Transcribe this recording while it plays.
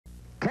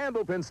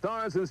Candlepin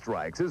Stars and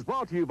Strikes is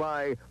brought to you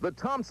by the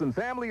Thompson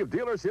family of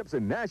dealerships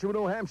in Nashua,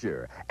 New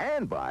Hampshire,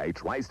 and by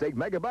Tri-State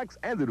Megabucks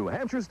and the New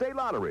Hampshire State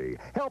Lottery,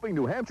 helping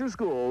New Hampshire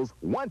schools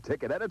one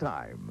ticket at a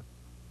time.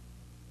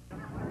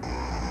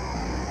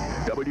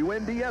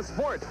 WNDS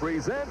Sports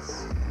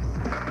presents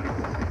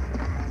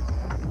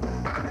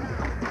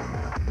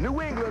New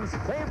England's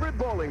favorite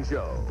bowling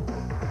show.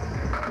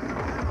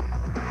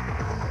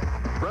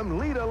 From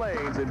Leda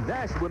Lanes in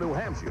Nashua, New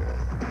Hampshire.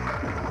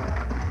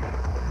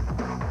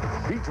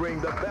 Featuring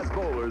the best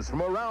bowlers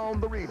from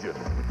around the region.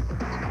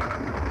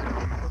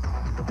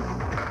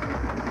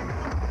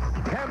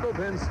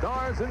 Candlepin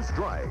Stars and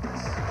Strikes.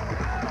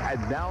 And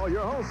now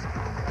your hosts,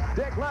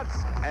 Dick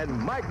Lutz and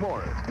Mike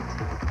Moore.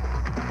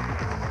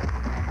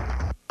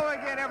 Hello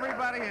again,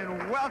 everybody,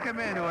 and welcome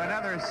into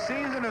another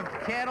season of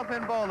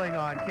Candlepin Bowling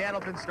on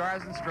Candlepin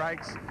Stars and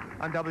Strikes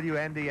on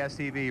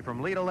WNDS-TV.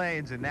 From Leda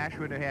Lanes in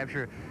Nashua, New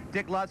Hampshire,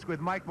 Dick Lutz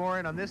with Mike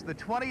Morin on this, the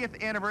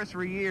 20th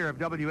anniversary year of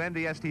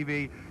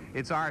WNDS-TV.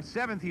 It's our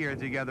 7th year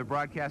together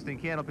broadcasting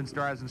Candlepin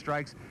Stars and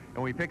Strikes,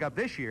 and we pick up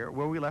this year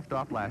where we left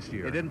off last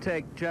year. It didn't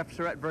take Jeff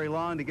Surette very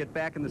long to get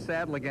back in the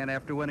saddle again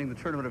after winning the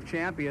Tournament of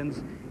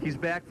Champions. He's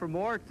back for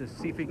more to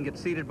see if he can get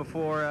seated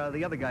before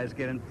the other guys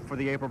get in for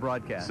the April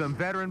broadcast. Some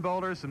veteran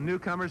bowlers, some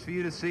newcomers for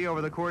you to see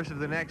over the course of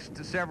the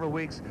next several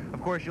weeks.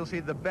 Of course, you'll see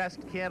the best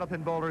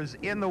Candlepin bowlers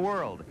in the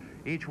world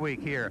each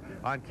week here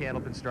on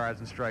Candlepin Stars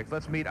and Strikes.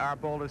 Let's meet our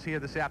bowlers here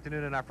this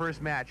afternoon in our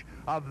first match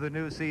of the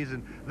new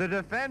season. The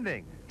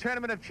defending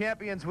Tournament of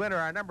Champions winner,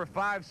 our number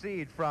 5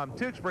 seed from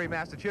Tewksbury,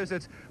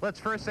 Massachusetts. Let's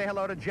first say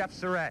hello to Jeff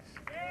Surette.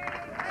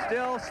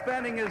 Still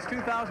spending his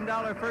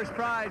 $2,000 first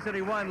prize that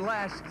he won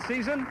last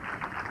season,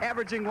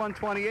 averaging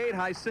 128,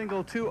 high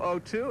single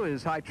 202,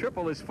 his high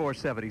triple is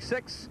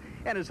 476,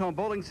 and his home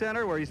bowling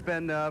center, where he's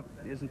been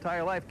his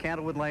entire life,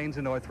 Candlewood Lanes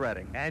in North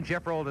Reading. And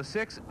Jeff rolled a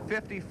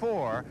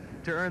 654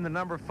 to earn the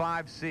number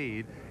 5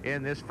 seed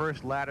in this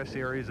first ladder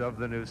series of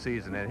the new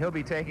season. And he'll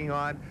be taking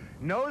on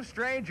no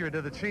stranger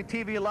to the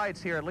TV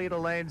lights here at Leda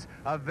Lanes,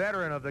 a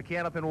veteran of the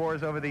Candlepin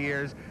Wars over the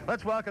years.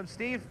 Let's welcome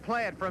Steve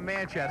Plante from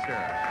Manchester.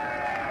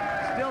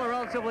 Still a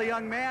relatively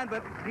young man,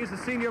 but he's a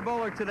senior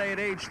bowler today at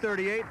age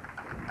 38.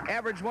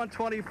 Average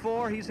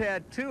 124. He's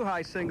had 2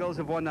 high singles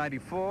of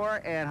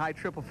 194 and high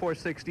triple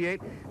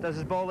 468. Does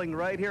his bowling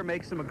right here,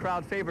 makes him a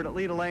crowd favorite at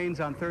Leda Lanes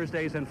on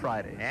Thursdays and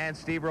Fridays. And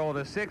Steve rolled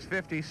a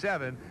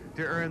 657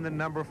 to earn the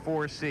number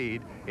 4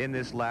 seed in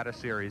this ladder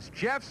series.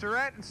 Jeff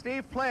Surette and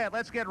Steve Plante,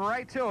 let's get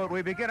right to it.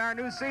 We begin our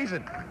new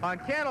season on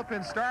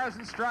Candlepin Stars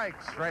and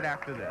Strikes right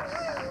after this.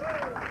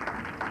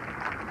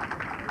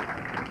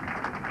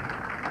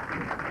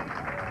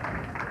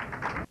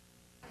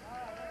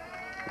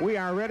 We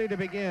are ready to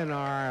begin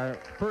our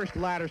first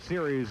ladder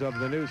series of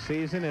the new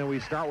season, and we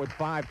start with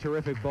 5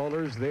 terrific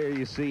bowlers. There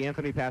you see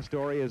Anthony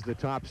Pastore as the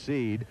top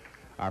seed.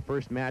 Our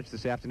first match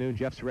this afternoon,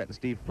 Jeff Surette and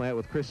Steve Plante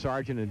with Chris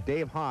Sargent and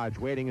Dave Hodge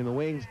waiting in the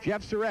wings.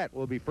 Jeff Surette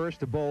will be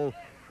first to bowl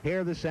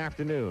here this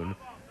afternoon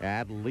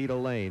at Leda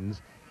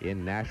Lanes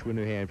in Nashua,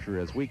 New Hampshire,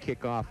 as we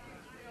kick off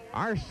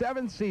our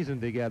 7th season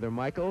together,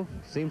 Michael.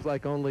 Seems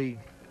like only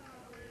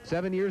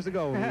 7 years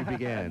ago when we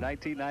began.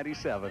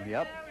 1997,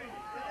 yep.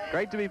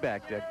 Great to be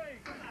back, Dick.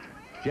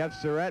 Jeff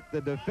Surette,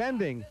 the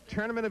defending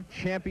Tournament of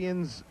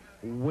Champions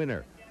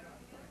winner.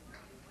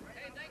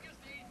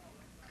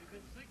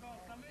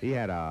 He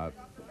had a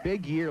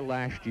big year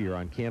last year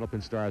on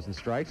Candlepin Stars and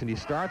Strikes, and he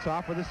starts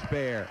off with a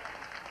spare.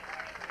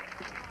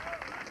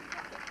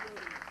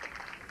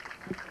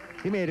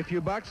 He made a few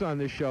bucks on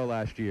this show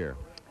last year.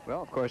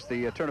 Well, of course,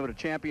 the Tournament of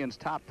Champions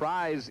top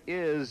prize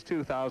is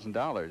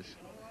 $2,000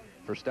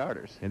 for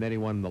starters. And then he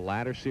won the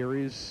ladder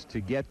series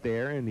to get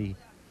there, and he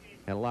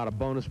had a lot of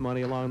bonus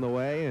money along the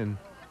way, and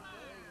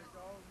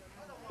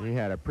he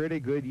had a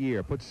pretty good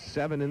year. Put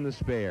 7 in the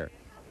spare.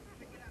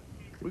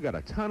 We got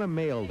a ton of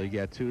mail to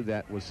get to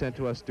that was sent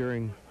to us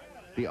during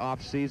the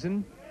off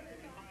season,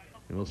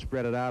 and we'll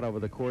spread it out over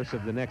the course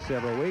of the next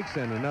several weeks.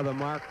 And another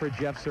mark for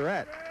Jeff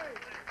Surette.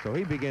 So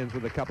he begins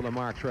with a couple of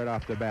marks right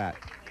off the bat.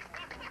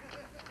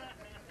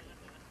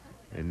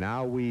 And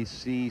now we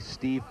see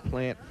Steve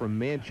Plante from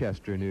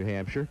Manchester, New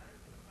Hampshire.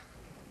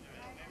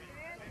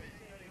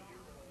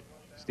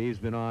 Steve's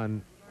been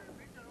on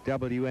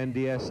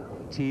WNDS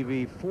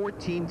TV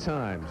 14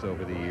 times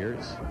over the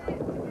years.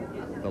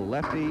 The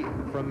lefty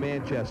from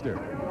Manchester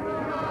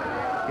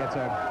gets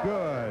a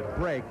good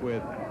break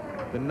with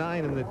the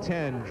 9 and the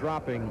 10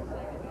 dropping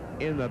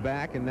in the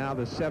back, and now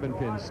the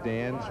 7-pin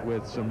stands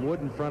with some wood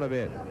in front of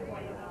it.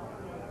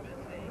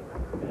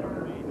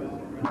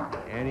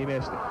 And he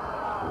missed it.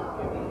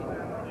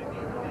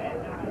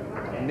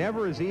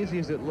 Never as easy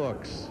as it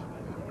looks.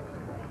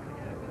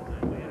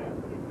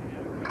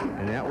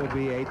 And that will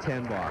be a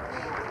 10 box.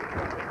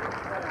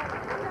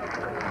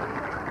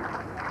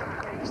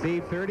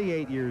 Steve,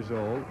 38 years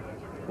old,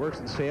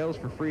 works in sales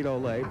for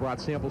Frito-Lay, brought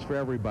samples for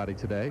everybody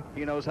today.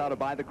 He knows how to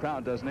buy the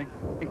crowd, doesn't he?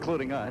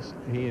 Including us.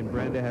 He and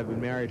Brenda have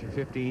been married for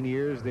 15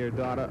 years. Their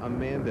daughter,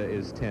 Amanda,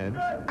 is 10.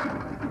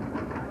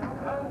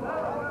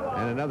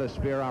 And another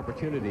spare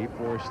opportunity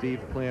for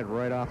Steve Plante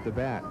right off the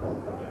bat.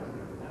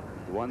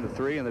 1 to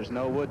 3, and there's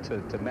no wood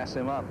to mess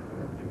him up.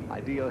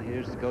 Ideal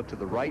here is to go to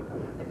the right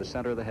of the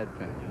center of the head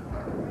pin.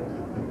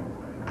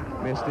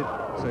 Missed it,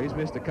 so he's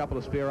missed a couple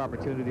of spare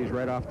opportunities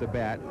right off the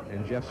bat,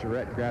 and Jeff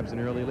Surette grabs an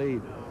early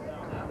lead.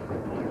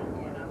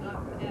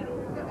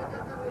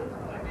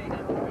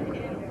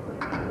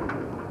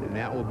 And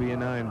that will be a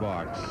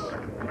 9-box.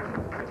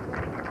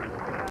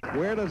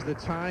 Where does the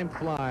time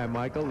fly,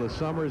 Michael? The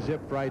summer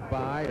zipped right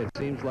by. It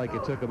seems like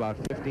it took about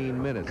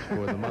 15 minutes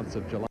for the months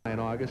of July and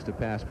August to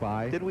pass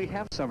by. Did we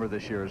have summer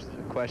this year is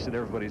the question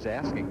everybody's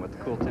asking with the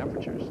cool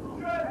temperatures.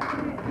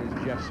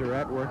 Here's Jeff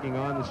Surette working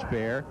on the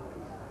spare.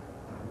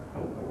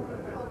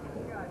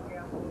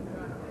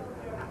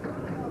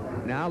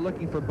 Now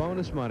looking for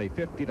bonus money,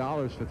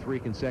 $50 for 3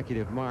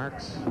 consecutive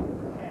marks.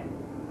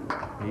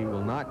 He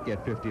will not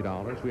get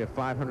 $50. We have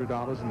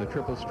 $500 in the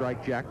triple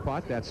strike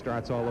jackpot. That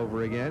starts all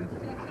over again.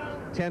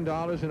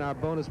 $10 in our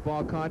bonus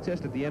ball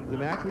contest at the end of the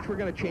match, which we're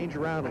going to change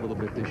around a little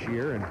bit this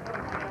year and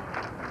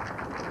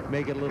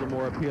make it a little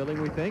more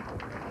appealing, we think.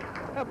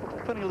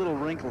 Putting a little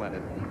wrinkle in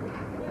it.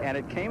 And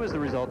it came as the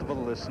result of a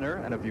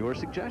listener and a viewer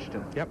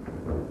suggestion. Yep.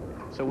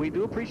 So we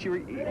do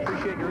appreciate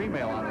your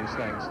email on these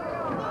things.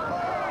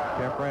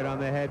 Jeff right on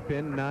the head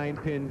pin,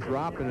 9-pin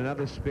drop, and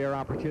another spare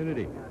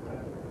opportunity.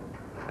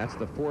 That's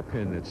the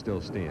 4-pin that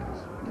still stands.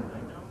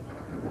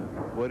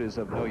 Wood is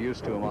of no use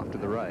to him off to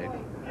the right.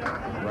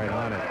 Right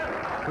on it.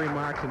 3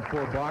 marks and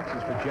 4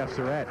 boxes for Jeff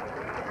Surette.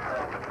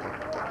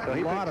 So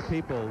a lot of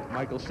people,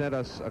 Michael sent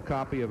us a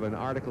copy of an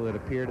article that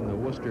appeared in the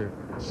Worcester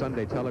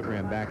Sunday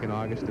Telegram back in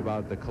August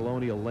about the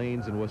colonial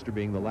lanes in Worcester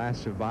being the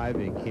last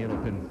surviving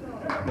Candlepin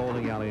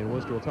bowling alley in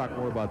Worcester. We'll talk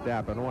more about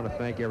that, but I want to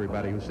thank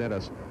everybody who sent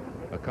us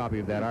a copy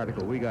of that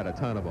article. We got a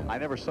ton of them. I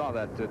never saw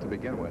that to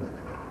begin with.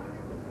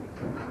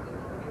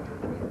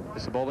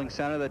 It's a bowling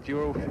center that you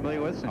were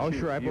familiar with? Oh,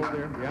 sure, I bowled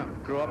there, yeah.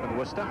 Grew up in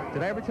Worcester?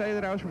 Did I ever tell you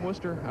that I was from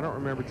Worcester? I don't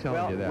remember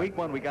telling you that. Week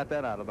 1, we got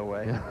that out of the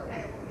way.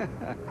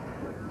 Yeah.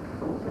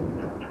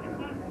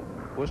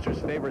 Worcester's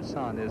favorite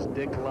son is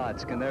Dick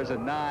Lutzk, and there's a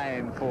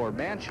 9 for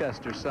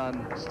Manchester's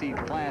son, Steve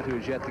Plante, who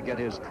is yet to get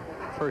his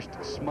first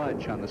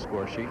smudge on the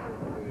score sheet.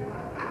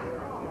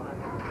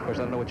 Of course,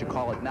 I don't know what you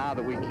call it now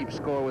that we keep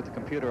score with the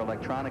computer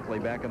electronically.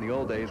 Back in the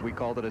old days, we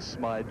called it a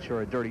smudge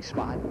or a dirty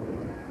spot.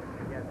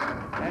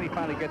 And he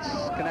finally gets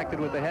connected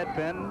with the head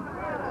pin,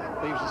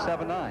 leaves a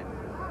 7-9.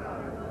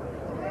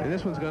 And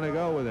this one's going to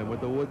go with him,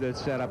 with the wood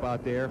that's set up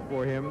out there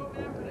for him.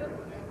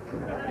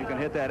 You can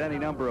hit that any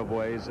number of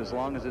ways as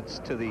long as it's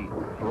to the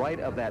right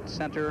of that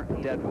center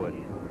deadwood.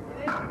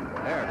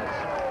 There it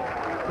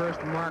is.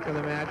 First mark of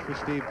the match for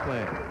Steve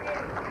Plante.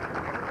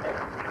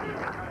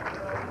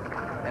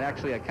 And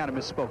actually, I kind of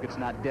misspoke. It's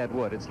not dead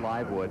wood. It's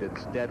live wood.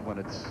 It's dead when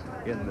it's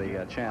in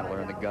the channel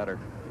or in the gutter.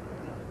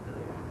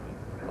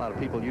 A lot of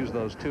people use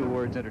those two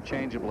words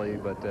interchangeably,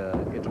 but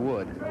it's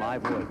wood,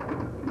 live wood,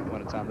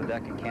 when it's on the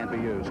deck and can be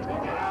used.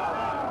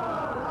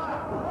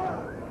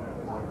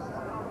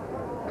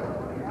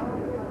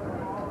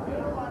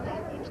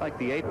 Looks like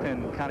the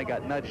 8-pin kind of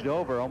got nudged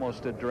over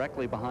almost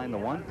directly behind the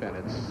 1-pin.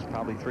 It's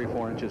probably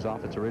 3-4 inches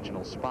off its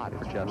original spot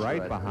for Jeff Surette.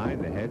 Right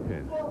behind the head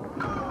pin.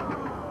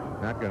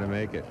 Not going to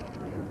make it.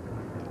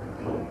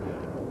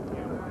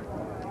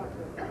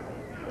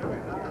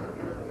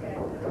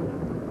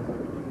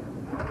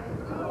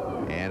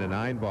 And a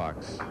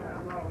 9-box.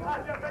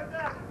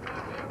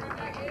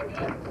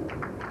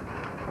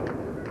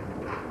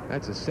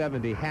 That's a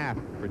 70-half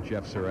for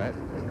Jeff Surette.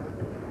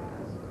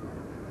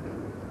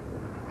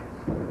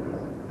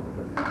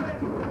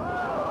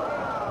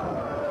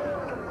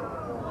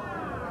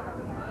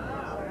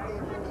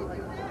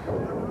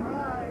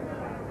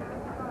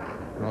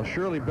 Well,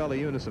 Shirley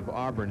Belleunis of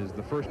Auburn is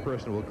the first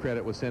person we'll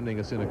credit with sending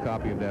us in a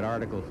copy of that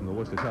article from the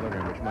Worcester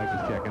Telegram, which Mike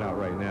is checking out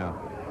right now.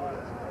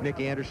 Nick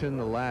Anderson,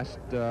 the last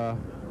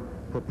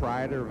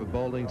proprietor of a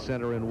bowling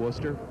center in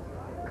Worcester,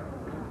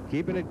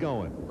 keeping it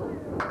going.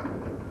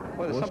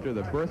 Worcester,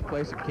 the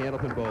birthplace of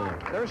Candlepin bowling.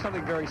 There's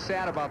something very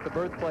sad about the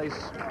birthplace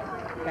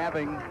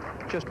having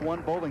just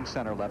one bowling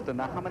center left. And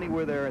now, how many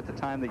were there at the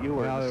time that you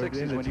were in the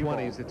 60s in the when 20s, you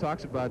bowled? it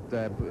talks about,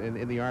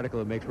 in the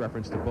article, it makes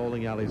reference to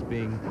bowling alleys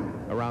being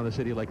around the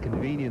city like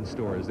convenience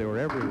stores. They were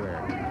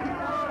everywhere.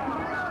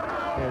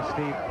 There's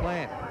Steve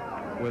Plante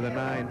with a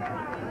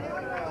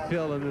 9,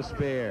 Phil in the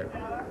spare.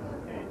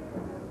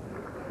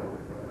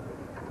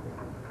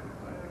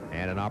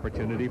 And an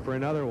opportunity for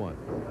another one.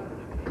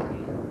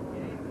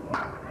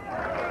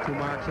 2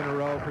 marks in a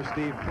row for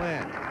Steve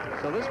Plante.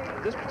 So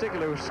this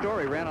particular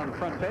story ran on the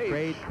front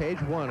page.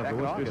 Page 1 of the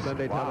Worcester August.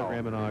 Sunday Wow.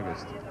 Telegram in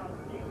August.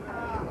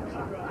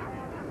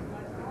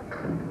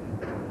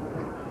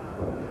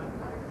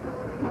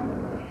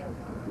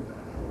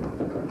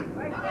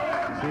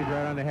 Steve's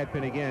right on the head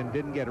pin again.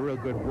 Didn't get a real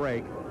good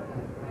break.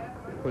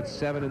 Put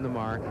 7 in the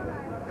mark.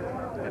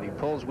 And he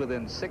pulls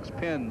within 6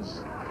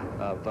 pins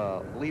of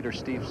leader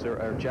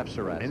Jeff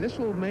Surette. And this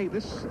will make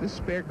this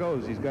spare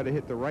goes. He's got to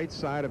hit the right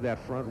side of that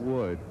front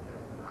wood.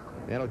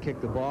 That'll kick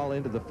the ball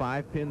into the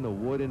 5-pin, the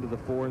wood into the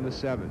 4 and the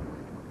 7.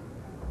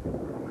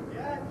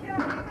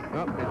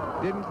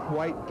 Oh, it didn't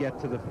quite get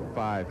to the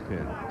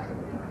 5-pin.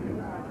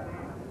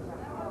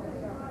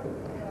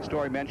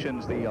 story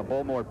mentions the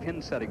Bowmore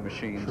pin setting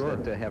machines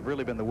that have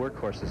really been the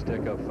workhorses,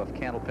 Dick, of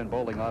Candlepin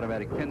bowling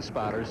automatic pin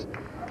spotters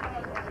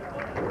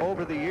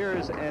over the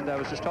years. And I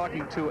was just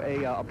talking to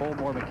a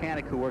Bowmore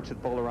mechanic who works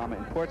at Bowlerama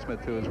in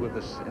Portsmouth, who is with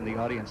us in the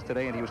audience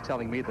today, and he was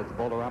telling me that the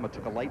Bowlerama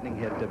took a lightning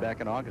hit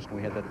back in August when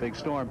we had that big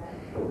storm,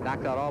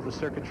 knocked out all the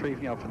circuitry, you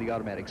know, for the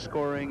automatic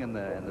scoring and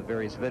the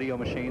various video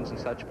machines and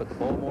such, but the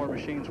Bowmore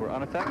machines were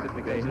unaffected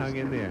because they hung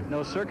in there.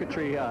 No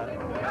circuitry.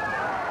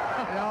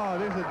 Oh,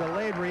 there's a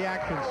delayed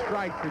reaction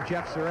strike for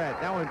Jeff Surette.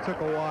 That one took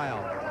a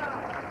while.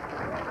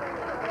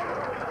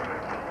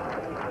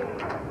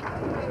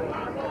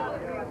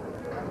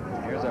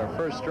 Here's our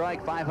first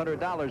strike,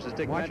 $500, as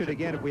Dick Watch mentioned. it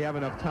again if we have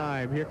enough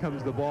time. Here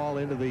comes the ball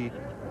into the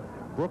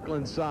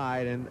Brooklyn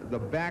side, and the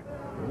back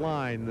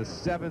line, the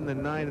 7, the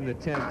 9, and the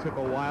 10 took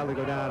a while to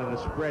go down in a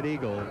spread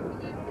eagle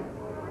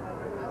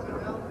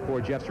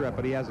for Jeff Surette,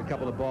 but he has a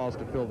couple of balls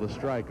to fill the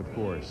strike, of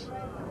course.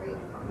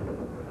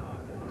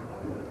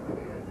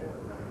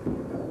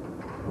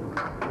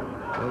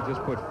 They'll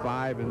just put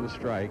 5 in the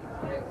strike.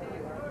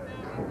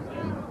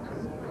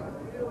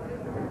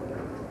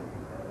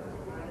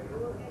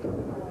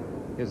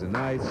 Here's a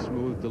nice,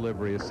 smooth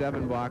delivery. A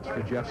 7 box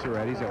for Jeff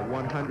Surette. He's at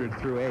 100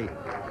 through 8.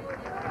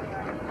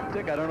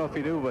 Dick, I don't know if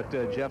you knew, but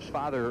Jeff's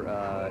father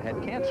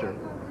had cancer.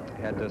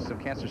 Had some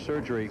cancer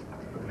surgery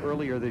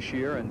earlier this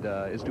year and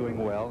is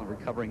doing well and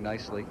recovering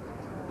nicely.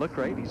 Looked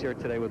great. He's here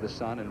today with his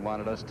son and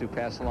wanted us to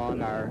pass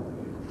along our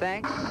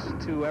thanks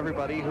to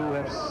everybody who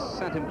have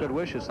sent him good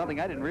wishes. Something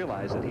I didn't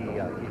realize that he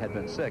had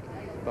been sick,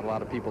 but a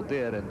lot of people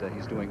did, and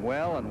he's doing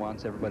well and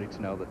wants everybody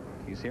to know that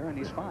he's here and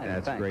he's fine.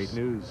 That's thanks. Great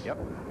news. Yep.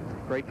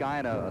 Great guy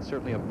and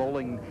certainly a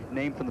bowling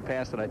name from the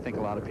past that I think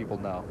a lot of people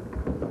know.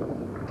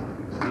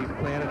 Steve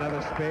Plante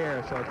another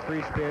spare, so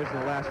 3 spares in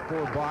the last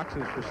 4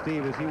 boxes for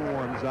Steve as he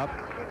warms up.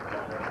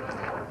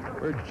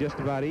 We're just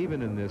about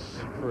even in this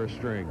first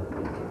string.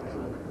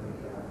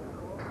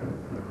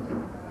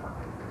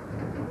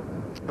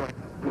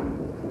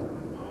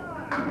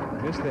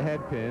 Missed the head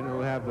pin.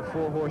 We'll have the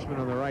 4 horsemen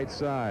on the right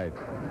side.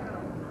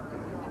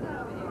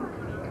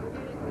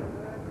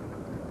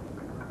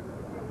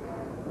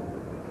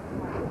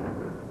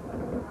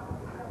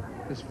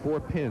 Just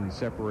 4 pins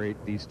separate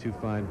these 2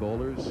 fine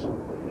bowlers.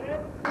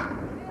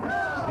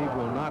 Steve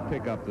will not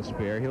pick up the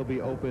spare. He'll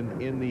be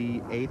open in the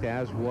 8th,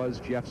 as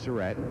was Jeff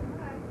Surette.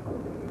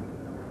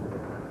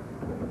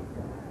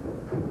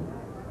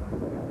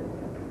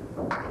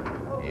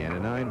 And a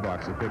 9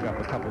 box will pick up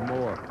a couple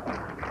more.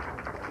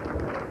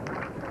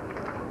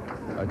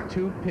 A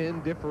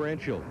 2-pin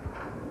differential.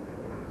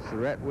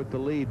 Surette with the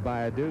lead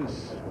by a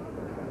deuce.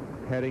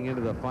 Heading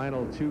into the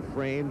final 2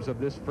 frames of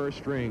this first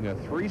string. A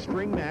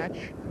 3-string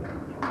match.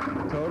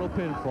 Total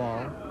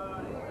pinfall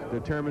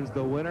determines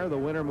the winner. The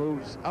winner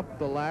moves up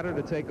the ladder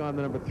to take on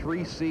the number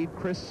 3 seed,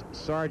 Chris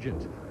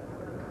Sargent,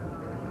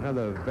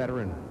 another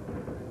veteran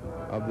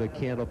of the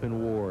Candlepin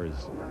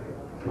Wars.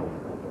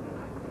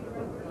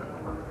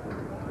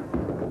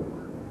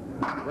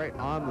 Right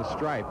on the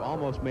stripe,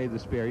 almost made the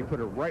spare. He put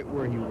it right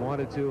where he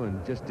wanted to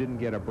and just didn't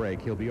get a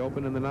break. He'll be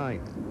open in the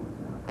 9th.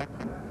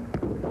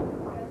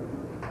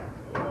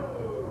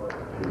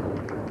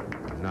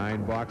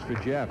 Nine box for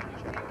Jeff.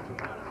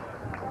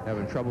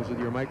 Having troubles with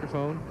your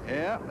microphone?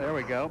 Yeah, there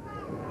we go.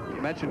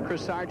 You mentioned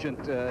Chris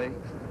Sargent.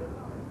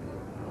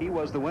 He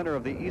was the winner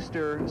of the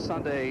Easter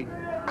Sunday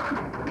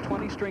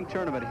 20-string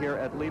tournament here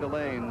at Leda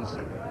Lanes,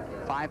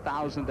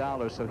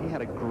 $5,000, so he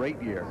had a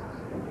great year.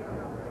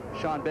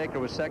 Sean Baker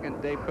was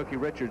 2nd, Dave Cookie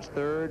Richards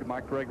 3rd,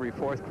 Mark Gregory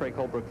 4th, Craig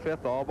Holbrook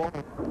 5th, all both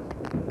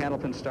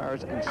Candlepin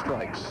stars and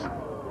strikes.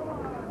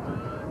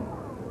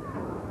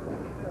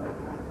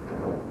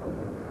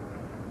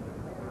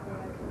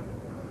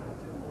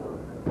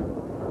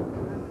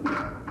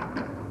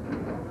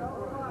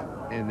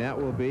 And that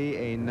will be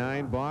a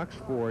 9 box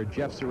for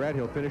Jeff Surette.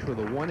 He'll finish with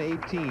a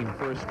 118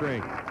 first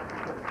string.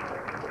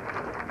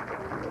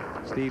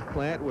 Steve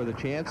Plante with a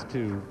chance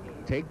to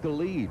take the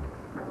lead.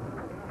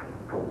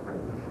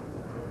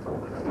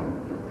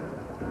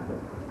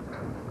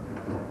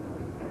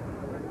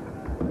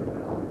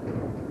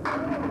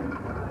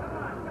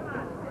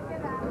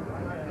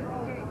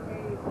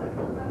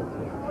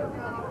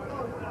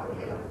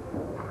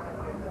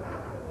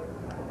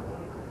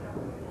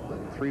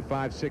 Three,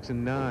 5, 6,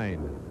 and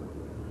 9.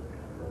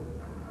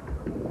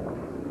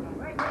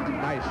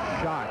 Nice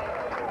shot.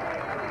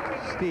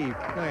 Steve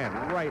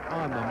Plante right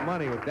on the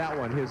money with that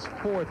one. His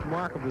 4th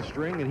mark of the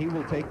string, and he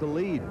will take the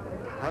lead.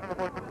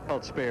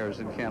 Called spares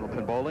in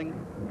Candlepin bowling.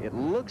 It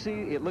looks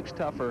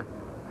tougher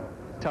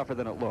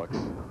than it looks.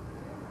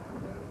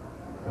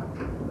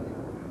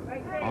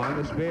 On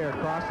the spare,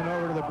 crossing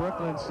over to the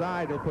Brooklyn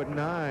side, he'll put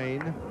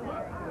 9.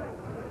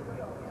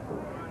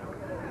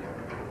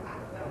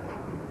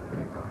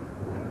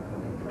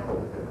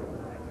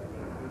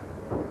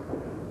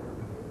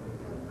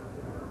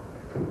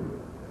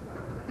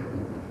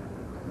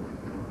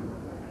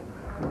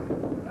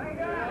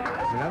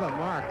 Another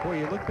mark. Boy,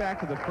 you look back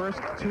to the first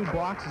 2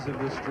 boxes of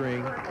this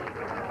string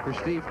for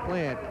Steve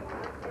Plante.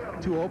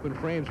 2 open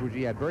frames, which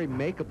he had very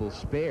makeable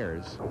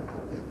spares.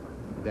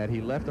 that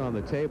he left on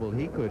the table,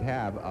 he could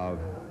have a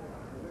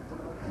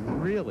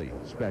really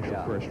special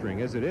first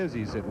string. As it is,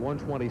 he's at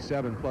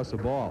 127 plus a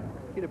ball.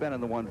 He'd have been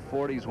in the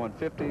 140s,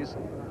 150s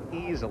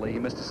easily. He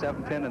missed a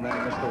 7-pin, and then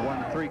he missed the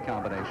 1-3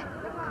 combination.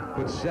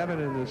 Put 7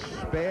 in the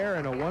spare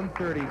and a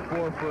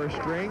 134 first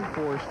string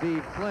for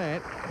Steve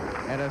Plante,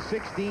 and a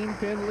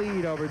 16-pin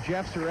lead over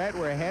Jeff Surette.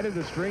 We're headed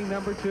to string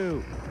number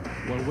 2.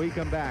 When we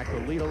come back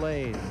with Leda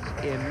Lanes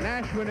in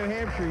Nashua, New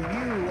Hampshire,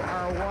 you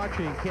are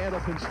watching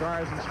Candlepin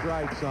Stars and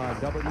Strikes on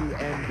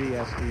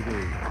WNBS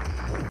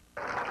TV.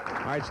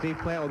 All right, Steve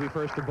Plante will be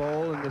first to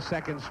bowl in the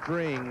second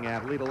string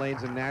at Leda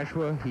Lanes in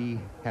Nashua. He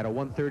had a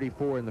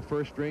 134 in the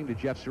first string to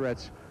Jeff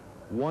Surette's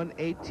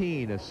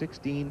 118, a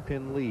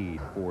 16-pin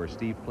lead for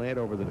Steve Plante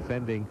over the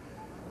defending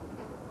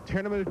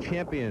Tournament of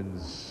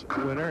Champions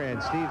winner.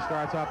 And Steve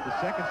starts off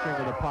the second string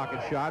with a pocket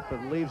shot,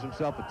 but leaves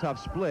himself a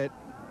tough split.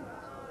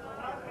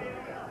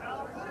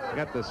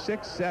 Got the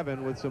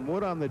 6-7 with some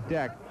wood on the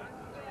deck.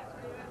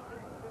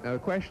 Now the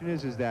question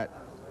is that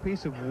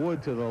piece of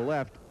wood to the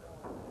left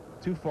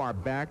too far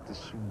back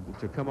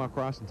to come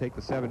across and take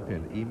the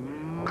 7-pin? He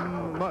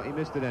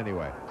missed it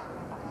anyway.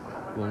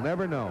 We'll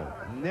never know.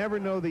 Never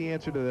know the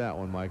answer to that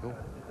one, Michael.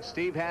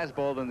 Steve has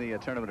bowled in the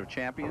Tournament of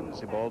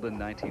Champions. He bowled in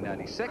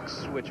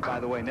 1996, which,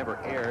 by the way, never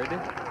aired.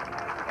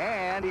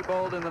 And he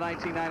bowled in the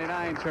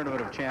 1999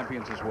 Tournament of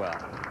Champions as well.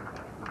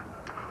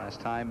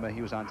 Last time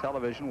he was on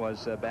television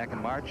was back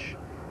in March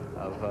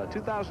of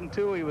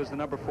 2002. He was the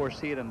number 4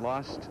 seed and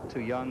lost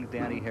to young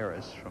Danny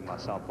Harris from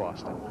South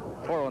Boston.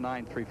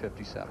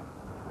 409-357.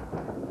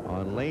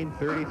 On lane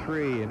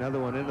 33, another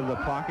one into the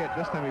pocket.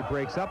 This time he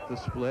breaks up the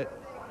split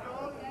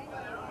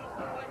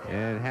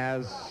and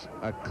has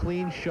a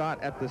clean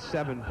shot at the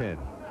 7-pin.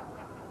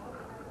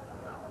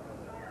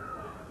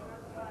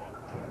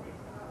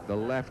 The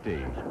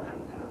lefty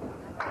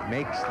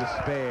makes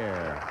the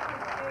spare.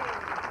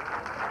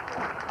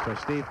 So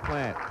Steve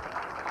Plante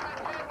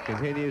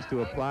continues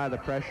to apply the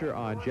pressure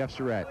on Jeff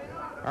Surette.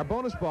 Our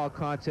bonus ball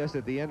contest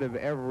at the end of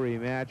every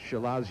match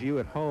allows you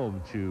at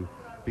home to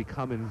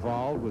become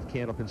involved with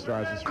Candlepin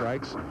Stars and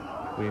Strikes.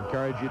 We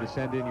encourage you to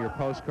send in your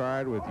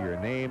postcard with your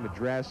name,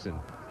 address, and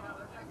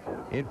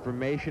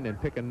information,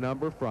 and pick a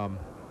number from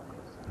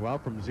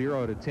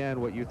 0 to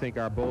 10, what you think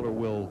our bowler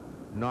will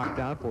knock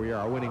down for you.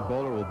 Our winning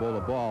bowler will bowl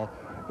a ball.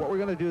 What we're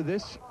going to do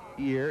this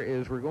year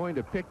is we're going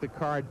to pick the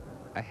card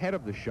ahead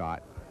of the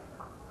shot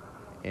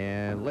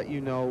and let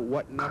you know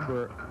what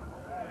number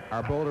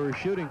our bowler is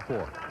shooting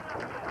for.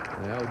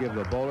 And that'll give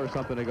the bowler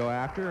something to go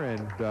after,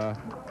 and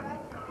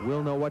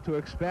we'll know what to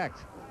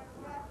expect.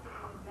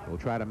 We'll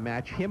try to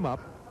match him up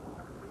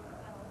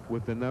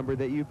with the number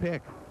that you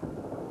pick.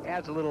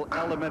 Adds a little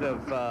element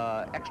of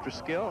extra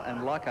skill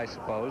and luck, I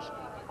suppose.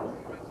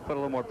 Put a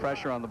little more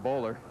pressure on the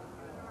bowler.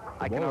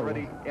 I can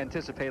already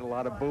anticipate a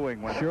lot of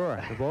booing.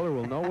 Sure, the bowler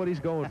will know what he's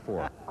going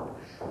for.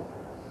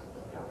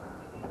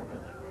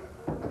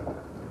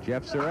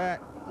 Jeff Surette.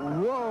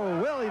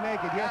 Whoa, will he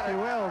make it? Yes, he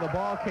will. The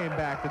ball came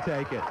back to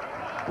take it.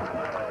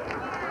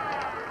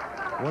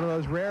 One of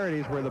those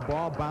rarities where the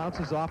ball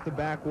bounces off the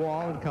back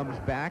wall and comes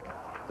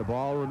back. The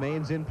ball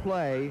remains in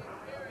play.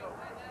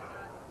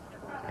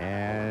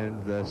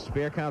 And the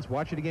spare counts.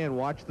 Watch it again.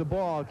 Watch the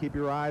ball. Keep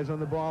your eyes on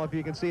the ball if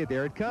you can see it.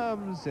 There it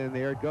comes, and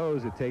there it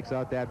goes. It takes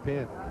out that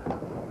pin.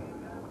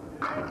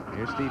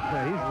 Here's Steve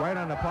Plante. He's right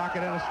on the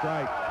pocket and a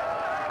strike.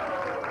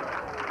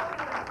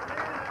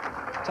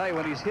 I'll tell you,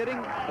 when he's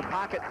hitting the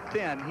pocket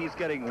thin, he's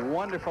getting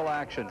wonderful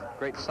action.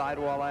 Great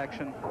sidewall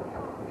action.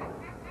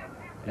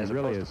 As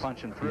really opposed to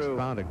punching through. He's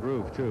found a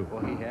groove, too.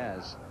 Well, he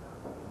has.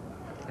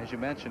 As you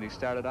mentioned, he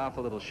started off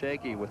a little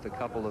shaky with a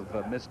couple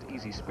of missed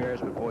easy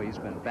spares, but boy, he's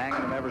been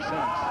banging them ever since.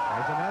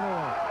 There's another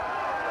one.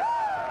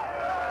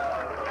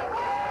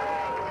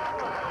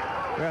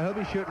 Well, he'll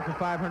be shooting for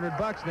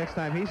 $500 next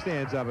time he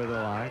stands up at the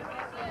line.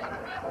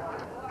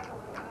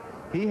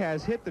 He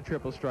has hit the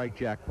triple strike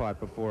jackpot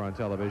before on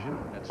television.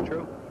 That's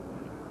true.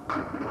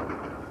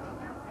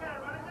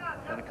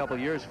 Been a couple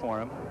years for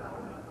him.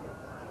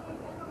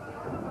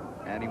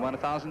 And he won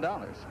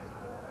 $1,000.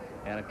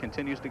 And it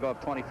continues to go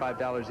up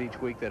 $25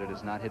 each week that it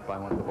is not hit by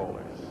one of the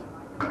bowlers.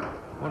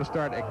 I want to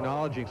start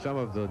acknowledging some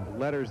of the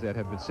letters that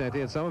have been sent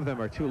in. Some of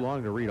them are too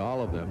long to read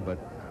all of them, but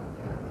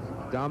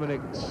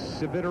Dominic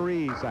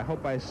Civitaries, I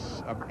hope I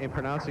am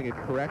pronouncing it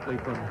correctly,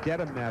 from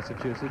Dedham,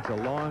 Massachusetts, a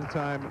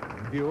longtime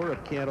viewer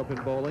of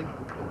Candlepin bowling.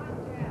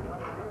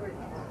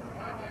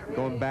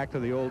 Going back to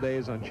the old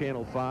days on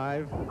Channel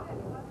 5.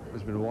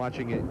 Has been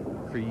watching it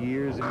for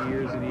years and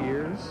years and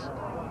years.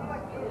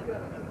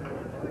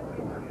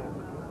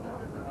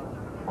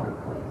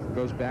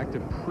 Goes back to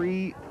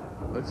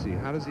let's see,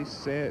 how does he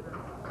say it?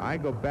 I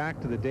go back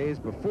to the days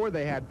before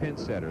they had pin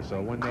setters,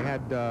 so when they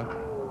had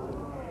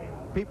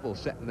people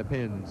setting the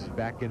pins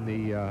back in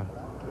the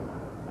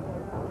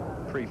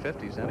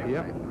pre-50s anyway.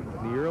 Yep,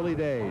 the early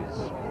days.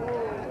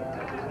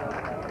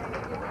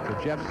 So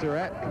Jeff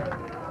Surette,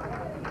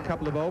 a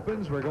couple of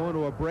opens. We're going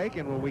to a break,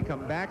 and when we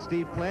come back,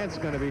 Steve Plante's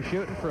going to be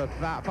shooting for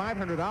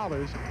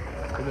 $500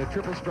 in the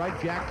triple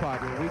strike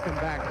jackpot when we come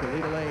back to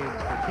Leda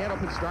Lanes for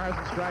Candlepin Stars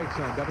and Strikes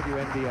on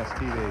WNDS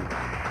TV.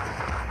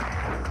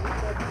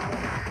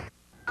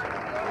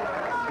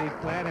 Steve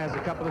Plante has a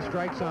couple of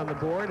strikes on the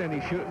board, and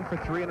he's shooting for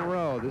 3 in a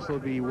row. This will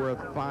be worth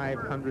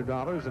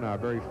 $500 in our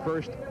very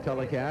first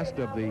telecast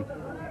of the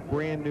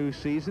brand new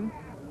season.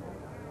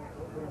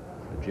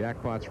 The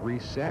jackpot's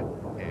reset,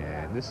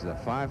 and this is a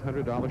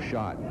 $500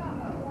 shot.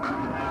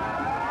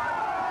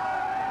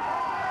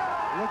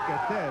 Look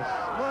at this.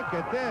 Look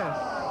at this.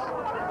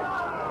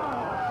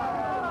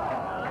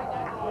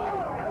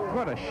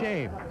 What a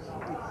shame.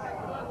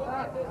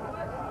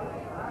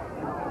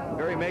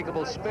 Very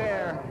makeable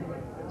spare.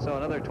 So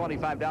another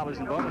 $25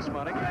 in bonus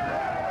money.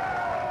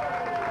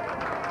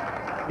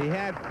 He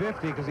had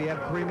 50 because he had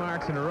 3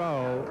 marks in a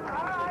row.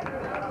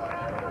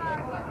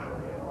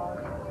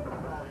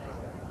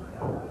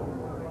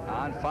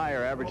 On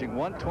fire, averaging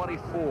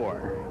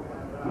 124.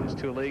 There's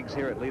 2 leagues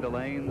here at Leda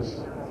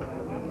Lanes,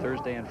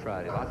 Thursday and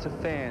Friday. Lots of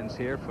fans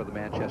here for the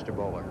Manchester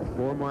bowler.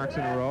 4 marks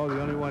in a row. The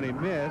only one he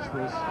missed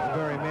was a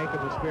very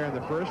makeable spare in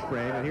the first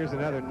frame, and here's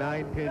another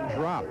 9-pin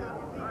drop.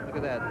 Look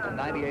at that, a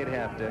 98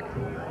 half, Dick.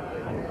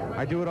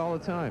 I do it all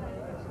the time.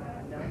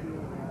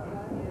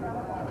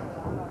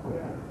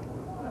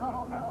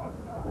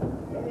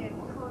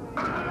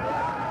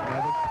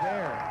 Another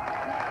spare.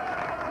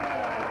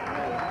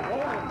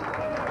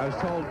 I was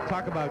told,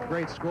 talk about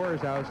great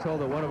scores, I was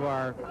told that one of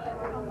our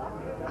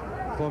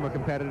former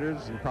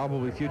competitors and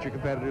probably future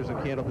competitors in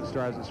Candlepin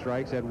Stars and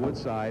Strikes, Ed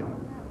Woodside,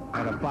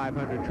 had a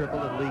 500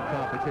 triple in league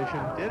competition.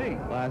 Did he?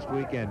 Last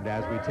weekend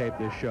as we taped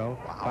this show.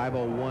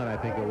 501, I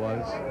think it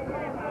was.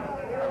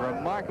 A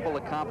remarkable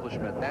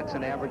accomplishment. That's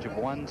an average of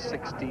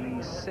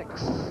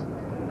 166.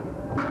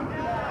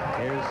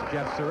 Here's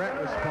Jeff Surette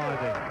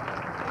responding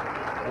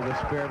with a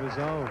spare of his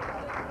own.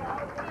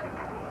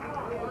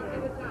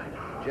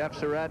 Jeff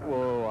Surette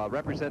will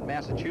represent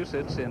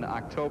Massachusetts in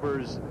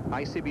October's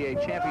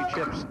ICBA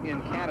Championships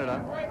in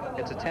Canada.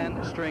 It's a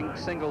 10-string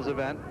singles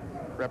event.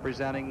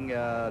 Representing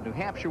New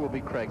Hampshire will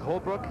be Craig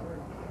Holbrook.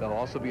 There'll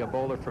also be a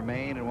bowler from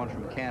Maine and one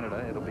from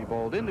Canada. It'll be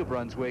bowled in New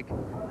Brunswick,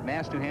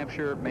 Mass, New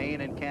Hampshire,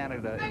 Maine, and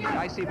Canada in the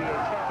ICBA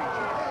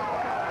Championships.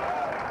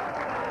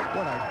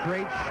 What a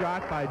great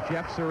shot by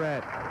Jeff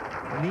Surette.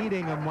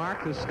 Needing a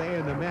mark to stay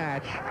in the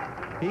match.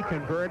 He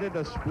converted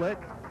a split.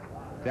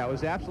 That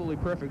was absolutely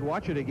perfect.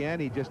 Watch it again.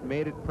 He just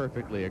made it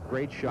perfectly. A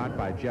great shot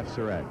by Jeff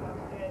Surette.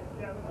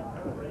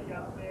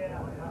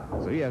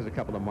 So he has a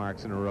couple of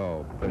marks in a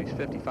row. But he's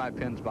 55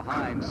 pins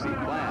behind Steve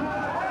Plante.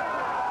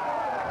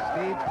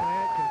 Steve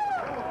Plante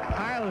just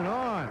piling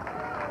on.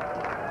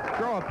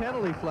 Throw a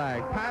penalty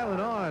flag. Piling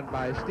on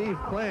by Steve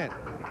Plante.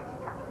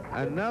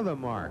 Another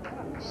mark.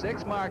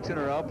 6 marks in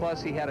a row,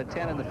 plus he had a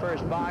 10 in the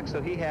first box,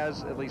 so he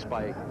has, at least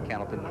by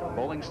Candlepin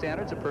bowling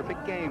standards, a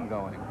perfect game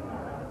going,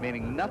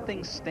 meaning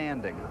nothing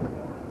standing.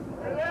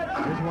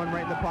 There's one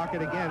right in the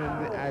pocket again,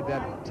 and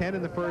that 10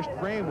 in the first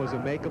frame was a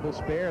makeable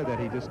spare that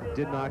he just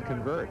did not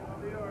convert.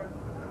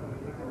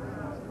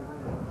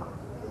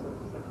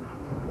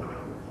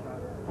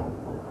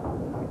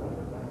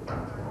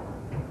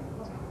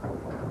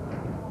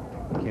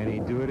 Can he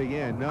do it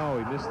again? No,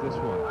 he missed this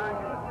one.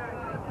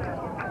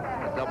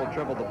 Double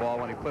tripled the ball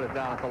when he put it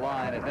down at the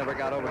line. It never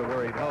got over to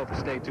where he'd hoped.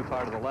 Stayed too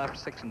far to the left.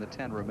 6 and the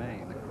 10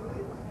 remain.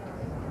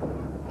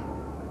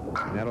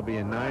 And that'll be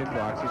in 9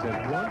 boxes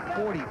at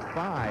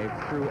 145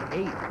 through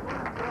 8.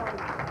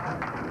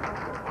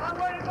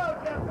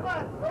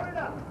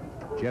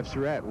 Jeff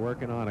Surette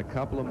working on a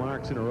couple of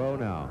marks in a row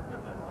now.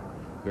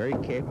 Very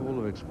capable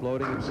of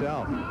exploding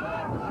himself.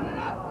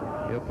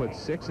 He'll put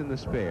 6 in the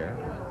spare.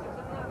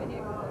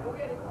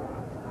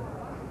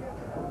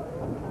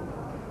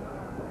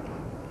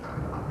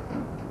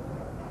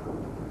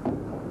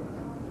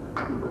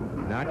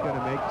 Not going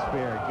to make the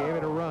spare. Gave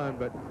it a run,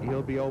 but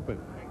he'll be open.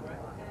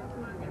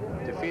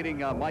 Defeating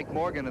Mike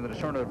Morgan in the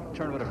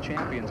Tournament of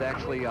Champions,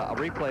 actually a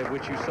replay of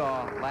which you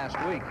saw last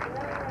week.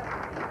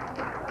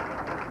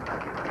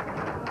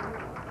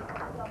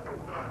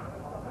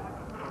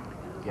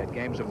 He had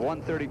games of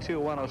 132,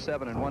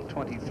 107, and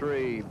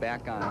 123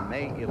 back on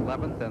May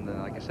 11th, and then,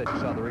 like I said, you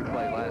saw the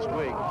replay last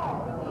week.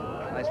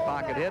 Nice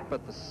pocket hit,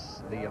 but the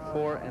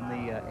 4 and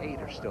the 8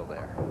 are still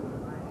there.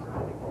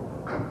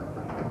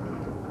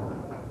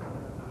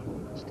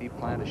 Steve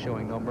Plante is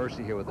showing no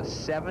mercy here with a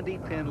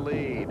 70-pin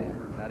lead.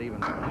 Not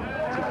even 2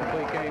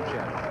 complete games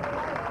yet.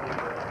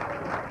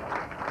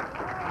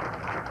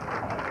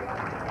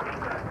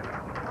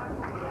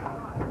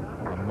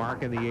 A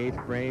mark in the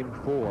 8th frame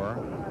for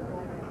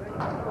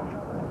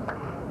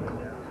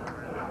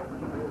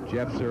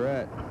Jeff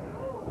Surette.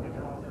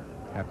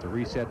 Have to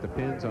reset the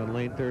pins on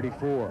lane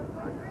 34.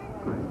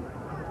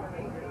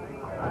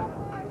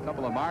 A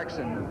couple of marks,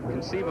 and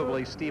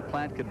conceivably Steve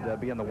Plante could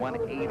be in the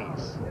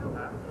 180s.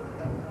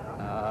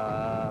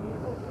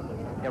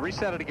 Yeah,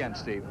 reset it again,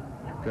 Steve.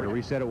 Got to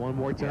reset it one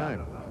more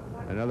time.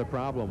 Yeah. Another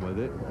problem with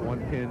it. 1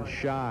 pin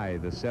shy.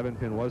 The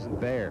 7-pin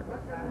wasn't there.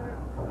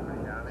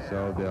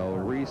 So they'll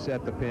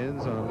reset the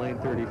pins on lane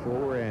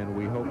 34, and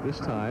we hope this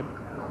time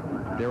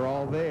they're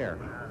all there.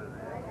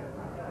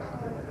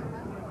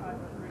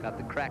 Got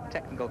the crack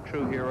technical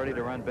crew here ready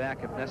to run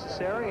back if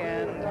necessary,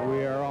 and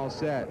we are all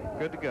set.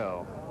 Good to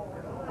go.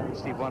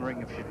 Steve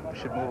wondering if he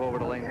should move over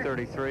to lane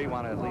 33.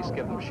 Want to at least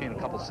give the machine a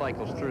couple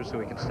cycles through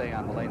so he can stay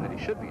on the lane that he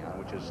should be on,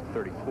 which is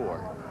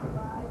 34.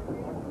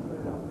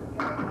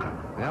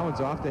 That one's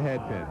off the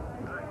head pin.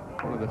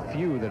 One of the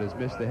few that has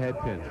missed the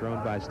head pin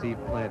thrown by Steve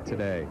Plante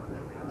today.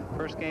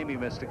 First game he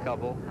missed a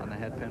couple on the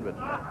head pin, but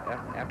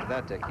after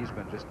that, Dick, he's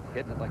been just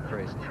hitting it like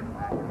crazy.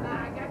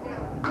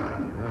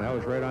 Well, that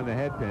was right on the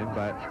head pin,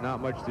 but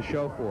not much to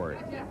show for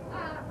it.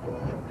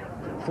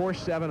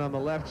 4-7 on the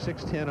left,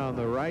 6-10 on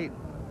the right.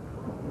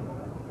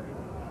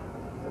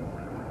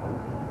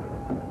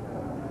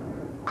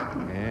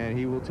 And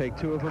he will take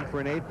 2 of them for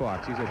an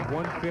 8-box. He's at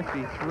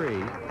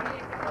 153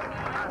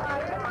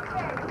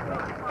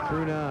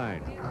 through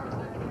 9.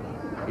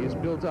 He's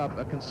built up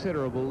a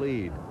considerable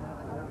lead.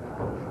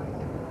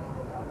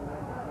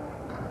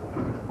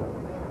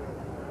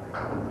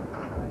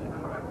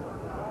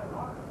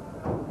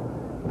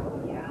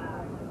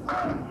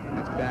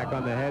 It's back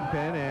on the head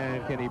pin,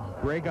 and can he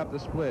break up the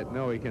split?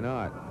 No, he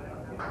cannot.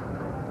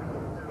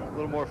 A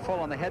little more full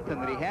on the head pin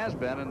than he has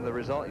been, and the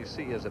result you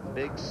see is a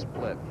big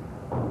split.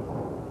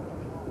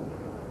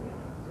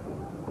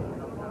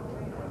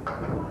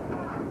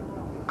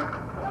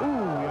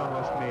 Ooh, he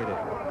almost made it.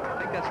 I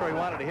think that's where he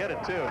wanted to hit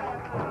it, too.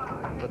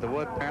 But the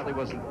wood apparently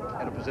wasn't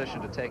in a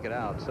position to take it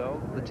out.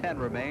 So the 10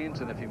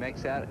 remains, and if he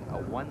makes that, a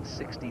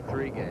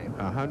 163 game.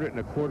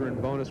 125 in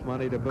bonus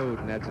money to boot,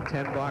 and that's a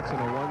 10-box and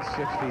a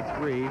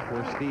 163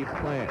 for Steve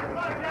Plante.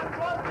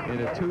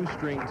 In a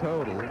 2-string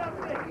total,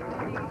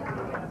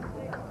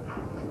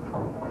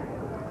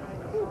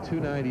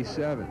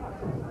 297.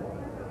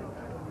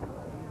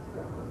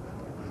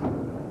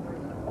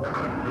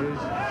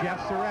 Here's Jeff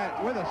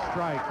Surette with a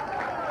strike.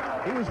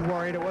 He was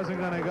worried it wasn't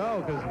going to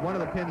go because one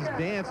of the pins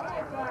danced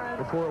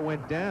before it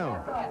went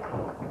down.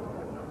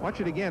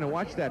 Watch it again and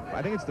watch that.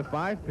 I think it's the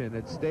 5 pin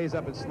that stays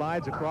up and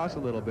slides across a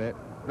little bit.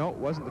 No, it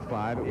wasn't the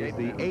 5. It was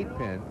the 8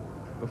 pin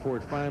before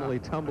it finally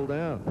tumbled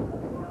down.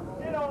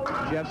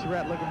 Jeff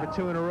Surette looking for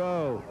 2 in a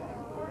row.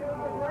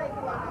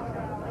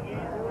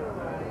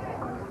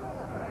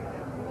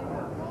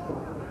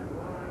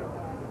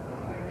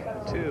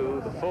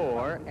 Two, the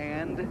 4,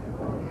 and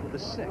the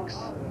 6.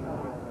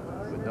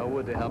 With no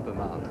wood to help him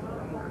out.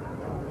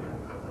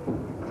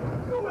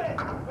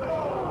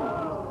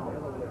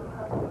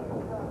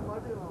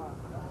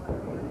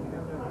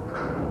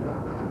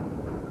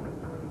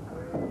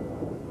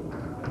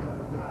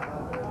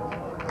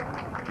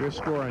 Your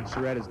score on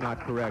Surette is not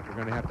correct. We're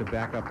going to have to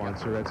back up on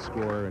Surette's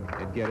score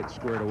and get it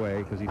squared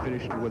away because he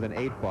finished with an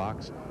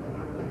 8-box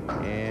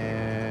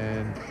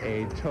and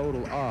a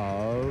total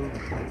of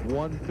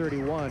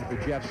 131 for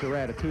Jeff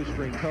Surette, a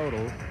 2-string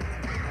total.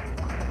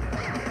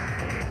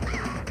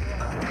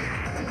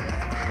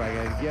 If I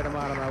can get him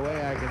out of my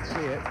way, I can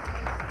see it.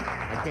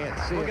 I can't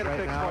see it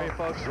right now. For you,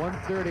 folks.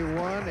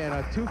 131 and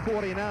a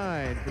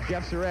 249 for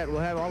Jeff Surette. We'll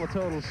have all the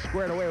totals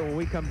squared away when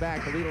we come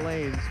back to Leda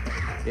Lanes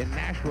in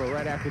Nashville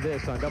right after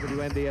this on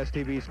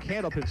WNDS-TV's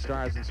Candlepin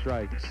Stars and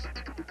Strikes.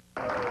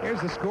 Here's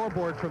the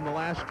scoreboard from the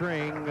last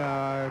string,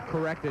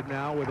 corrected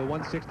now with a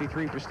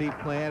 163 for Steve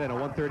Plante and a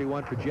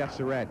 131 for Jeff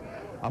Surette.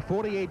 A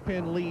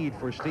 48-pin lead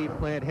for Steve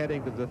Plante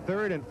heading to the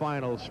 3rd and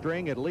final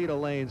string at Leda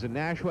Lanes in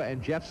Nashua,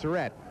 and Jeff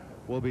Surette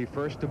will be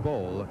first to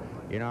bowl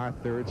in our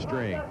 3rd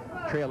string,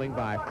 trailing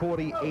by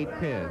 48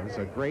 pins.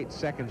 A great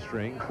 2nd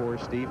string for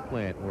Steve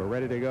Plante. We're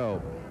ready to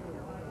go.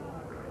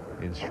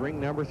 In string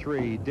number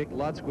 3, Dick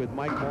Lutz with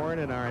Mike Morin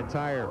and our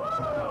entire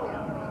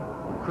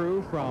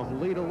crew from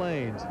Leda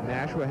Lanes.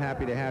 Nashua,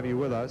 happy to have you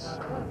with us.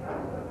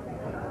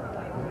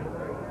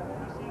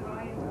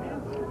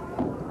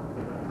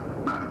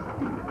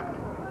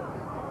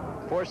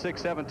 Four,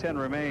 6, 7, 10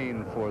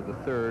 remain for the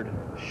 3rd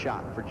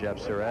shot for Jeff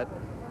Surette.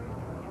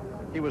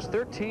 He was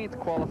 13th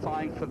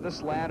qualifying for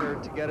this ladder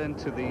to get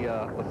into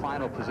the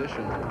final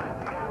position,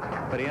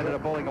 but he ended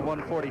up bowling a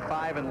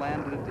 145 and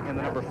landed in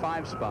the number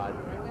 5 spot.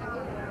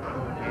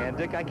 And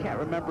Dick, I can't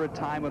remember a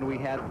time when we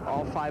had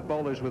all 5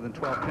 bowlers within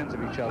 12 pins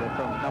of each other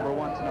from number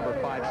 1 to number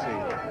 5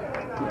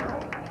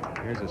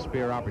 seed. Here's a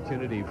spare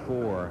opportunity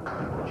for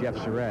Jeff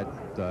Surette.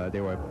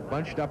 They were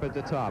bunched up at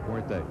the top,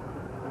 weren't they?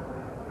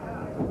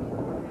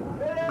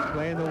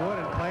 Playing the wood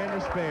and playing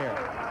the spare.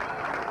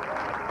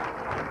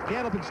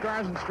 Candlepin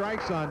Stars and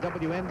Strikes on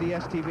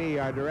WNDS-TV.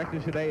 Our director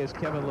today is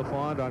Kevin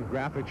LaFond. On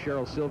graphics,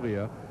 Cheryl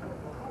Sylvia.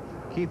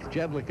 Keith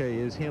Jedlicka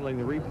is handling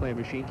the replay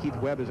machine. Keith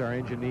Webb is our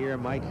engineer.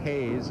 Mike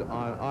Hayes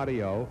on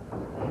audio.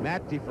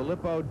 Matt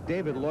DiFilippo,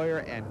 David Lawyer,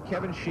 and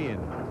Kevin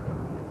Sheehan.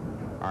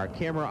 Our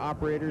camera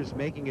operators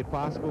making it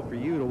possible for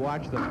you to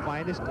watch the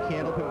finest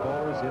Candlepin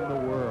bowlers in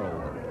the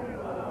world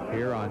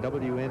here on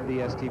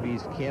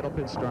WNDS-TV's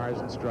Candlepin Stars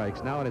and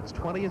Strikes, now in its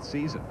 20th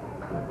season.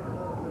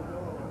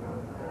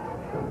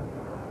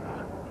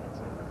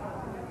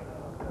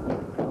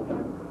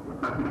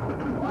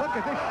 Look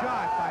at this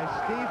shot by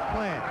Steve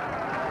Plante.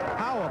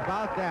 How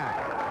about that?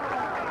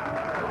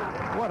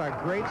 What a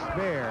great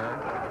spare.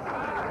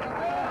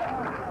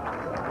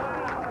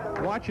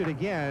 Watch it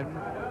again.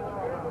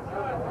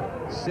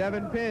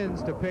 7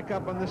 pins to pick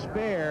up on the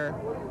spare,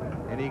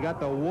 and he got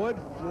the wood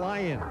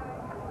flying.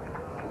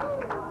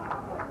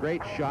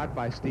 Great shot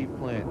by Steve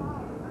Plante.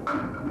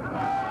 And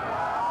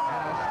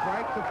a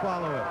strike to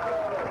follow it.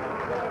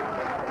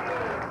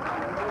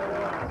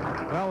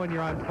 Well, when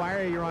you're on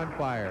fire, you're on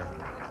fire.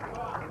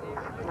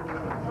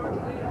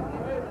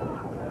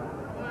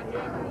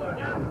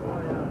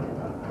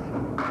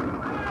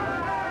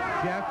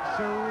 Jeff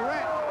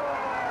Surette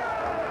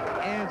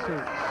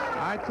answers.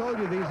 I told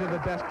you these are the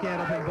best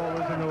Candlepin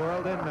bowlers in the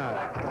world, didn't I?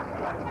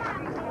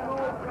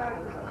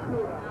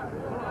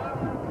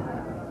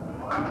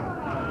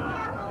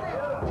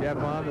 Jeff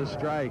on the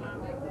strike.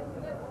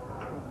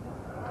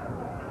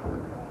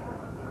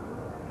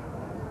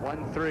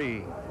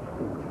 1-3.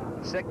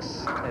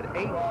 6 at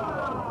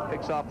 8.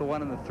 Picks off the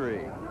 1 and the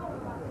 3.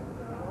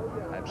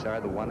 I'm sorry,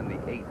 the 1 and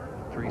the 8.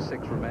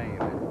 3-6 remain.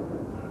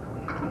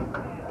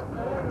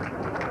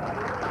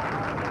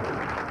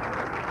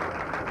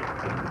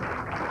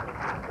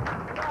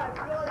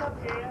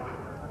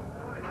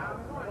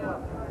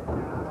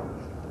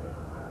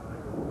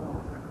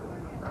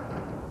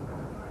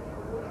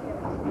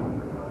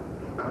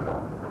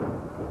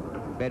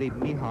 Betty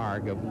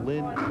Meharg of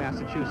Lynn,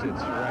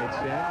 Massachusetts writes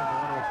in, and I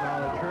want to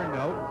acknowledge her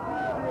note.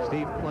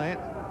 Steve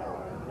Plante.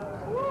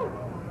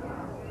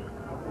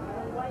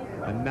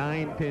 A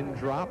 9-pin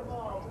drop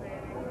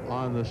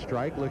on the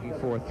strike, looking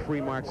for 3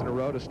 marks in a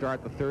row to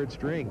start the 3rd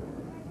string.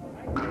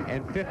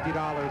 And $50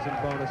 in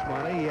bonus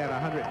money. He had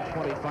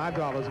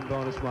 $125 in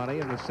bonus money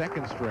in the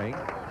 2nd string.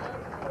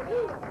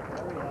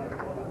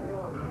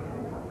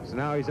 So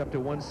now he's up to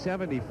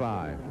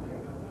 175.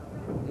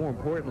 But more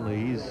importantly,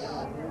 he's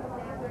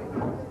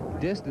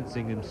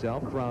distancing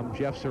himself from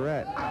Jeff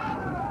Surette.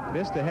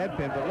 Missed the head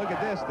pin, but look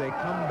at this. They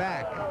come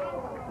back.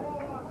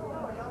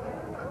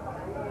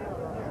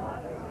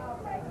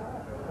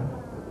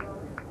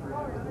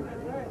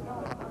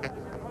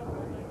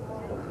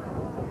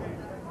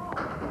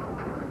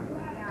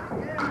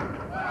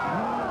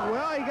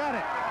 Well, he got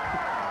it.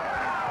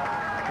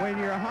 When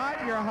you're hot,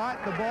 you're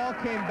hot. The ball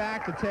came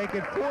back to take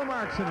it. 4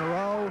 marks in a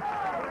row.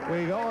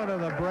 We go into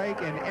the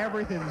break, and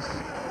everything's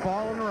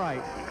fallen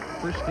right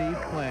for Steve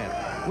Plante.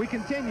 We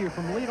continue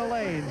from Lena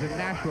Lanes in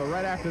Nashville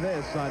right after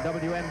this on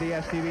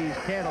WNDS-TV's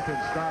Candlepin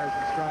Stars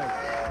and Stripes.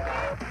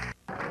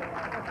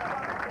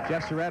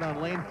 Jeff Surette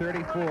on lane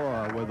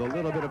 34 with a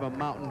little bit of a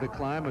mountain to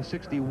climb, a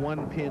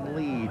 61-pin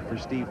lead for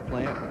Steve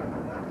Plante,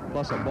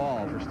 plus a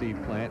ball for Steve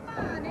Plante.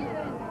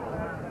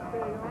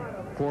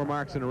 4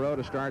 marks in a row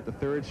to start the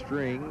 3rd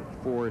string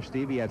for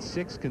Steve. He had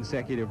 6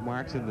 consecutive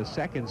marks in the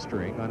 2nd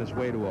string on his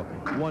way to a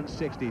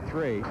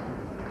 163.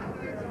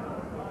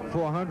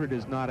 400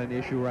 is not an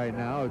issue right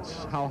now.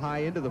 It's how high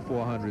into the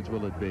 400s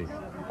will it be?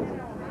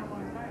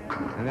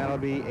 And that'll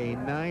be a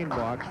 9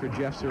 box for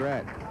Jeff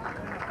Surette.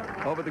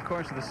 Over the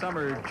course of the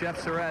summer, Jeff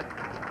Surette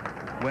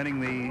winning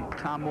the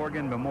Tom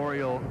Morgan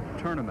Memorial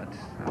Tournament.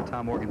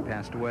 Tom Morgan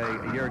passed away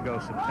a year ago,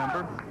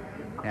 September.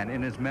 And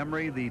in his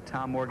memory, the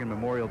Tom Morgan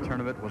Memorial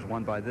Tournament was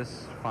won by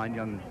this fine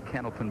young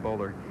Candlepin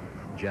bowler,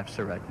 Jeff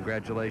Surette.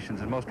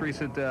 Congratulations. And most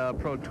recent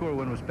Pro Tour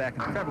win was back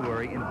in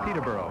February in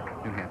Peterborough,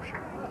 New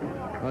Hampshire.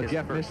 Well,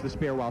 Jeff missed the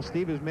spare. While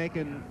Steve is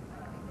making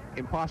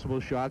impossible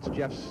shots,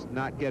 Jeff's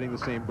not getting the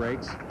same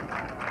breaks.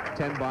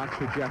 10 box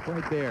for Jeff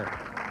right there.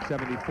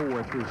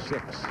 74 through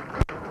 6.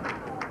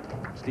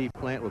 Steve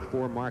Plante with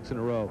 4 marks in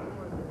a row.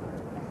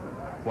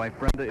 Wife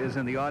Brenda is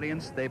in the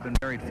audience. They've been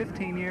married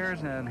 15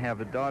 years and have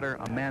a daughter,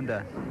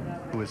 Amanda,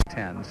 who is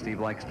 10. Steve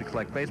likes to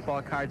collect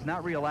baseball cards.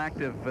 Not real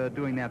active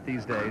doing that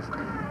these days.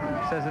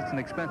 Says it's an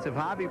expensive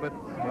hobby, but,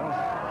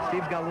 well,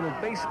 Steve's got a little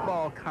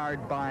baseball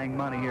card buying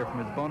money here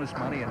from his bonus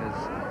money, and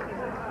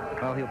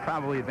well, he'll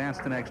probably advance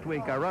to next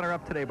week. Our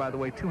runner-up today, by the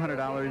way,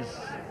 $200,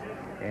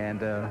 and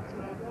the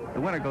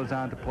winner goes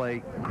on to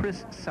play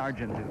Chris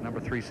Sargent, number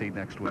 3 seed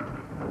next week.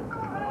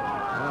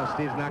 Well,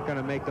 Steve's not going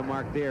to make the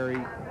mark there. He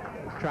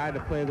tried to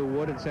play the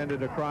wood and send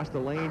it across the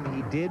lane.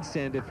 He did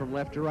send it from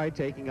left to right,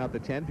 taking out the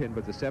 10-pin,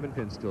 but the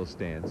 7-pin still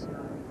stands.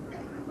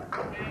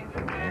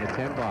 And a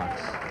 10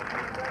 box.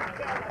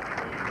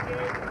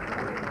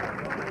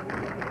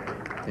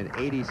 An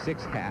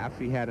 86 half.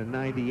 He had a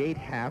 98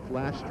 half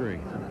last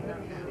string.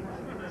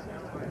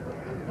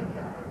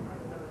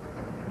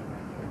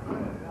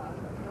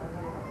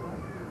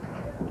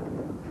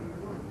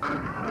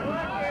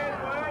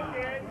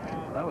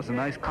 That was a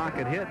nice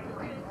pocket hit.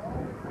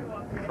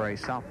 For a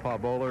southpaw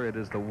bowler, it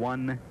is the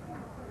 1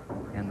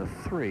 and the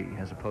 3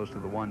 as opposed to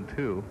the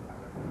 1-2.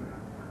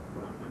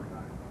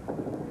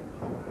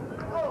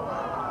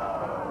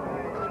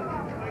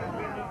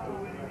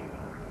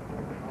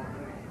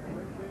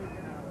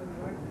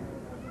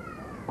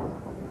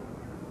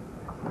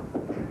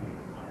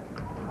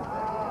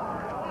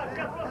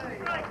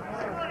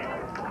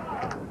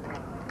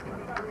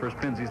 First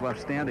pins he's left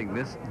standing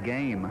this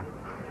game.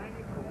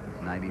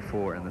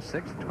 94 in the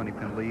 6th,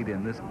 20-pin lead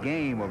in this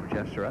game over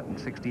Jeff Surette, and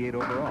 68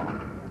 overall.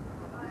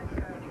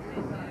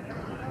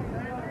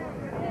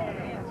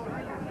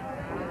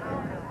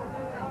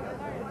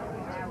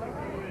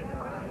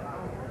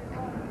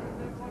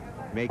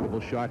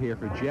 Makeable shot here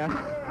for Jeff.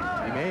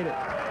 He made it.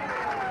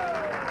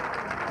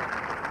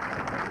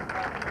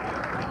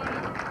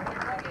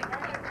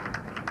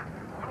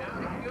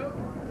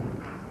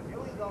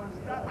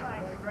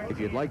 If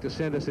you'd like to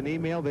send us an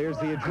email, there's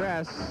the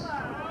address.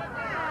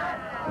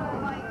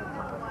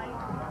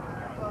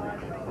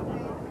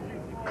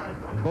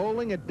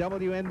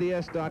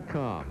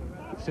 bowling@WNDS.com.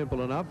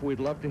 Simple enough. We'd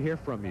love to hear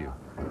from you.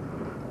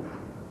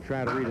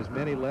 Try to read as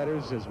many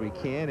letters as we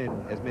can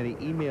and as many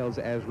emails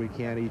as we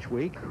can each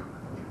week.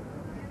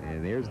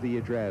 And there's the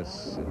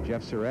address.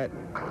 Jeff Surette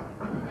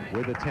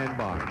with a 10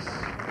 box.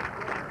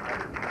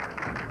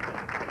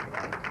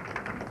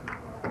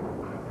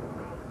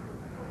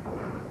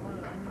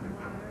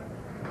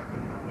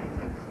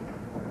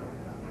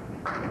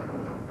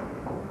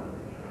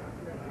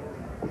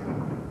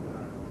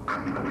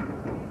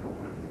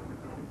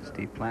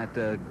 Steve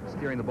Plante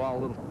steering the ball a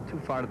little too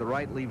far to the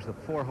right, leaves the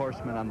 4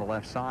 horsemen on the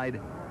left side.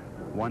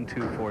 1,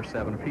 2, 4,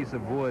 7. A piece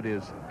of wood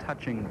is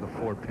touching the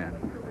 4 pin.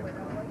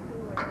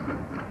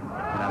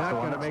 That's the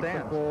one that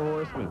stands. 4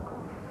 horsemen.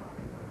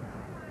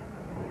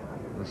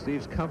 Well,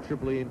 Steve's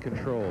comfortably in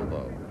control,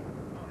 though.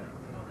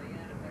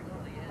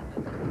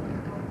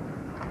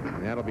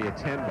 And that'll be a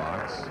 10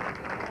 box.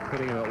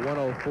 Putting him at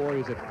 104.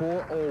 He's at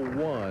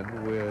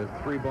 401 with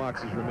 3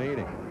 boxes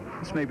remaining.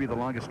 This may be the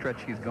longest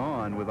stretch he's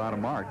gone without a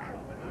mark.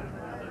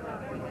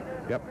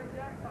 Yep.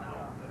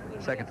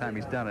 Second time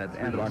he's done it at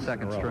the end of the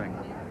second string.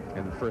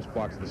 And the first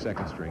box of the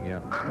second string,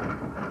 yeah.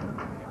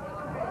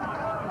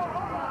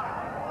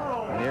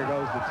 And there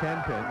goes the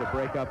 10 pin to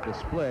break up the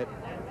split.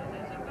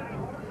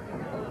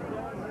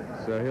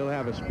 So he'll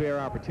have a spare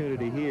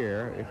opportunity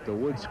here if the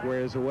wood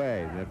squares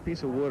away. That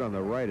piece of wood on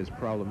the right is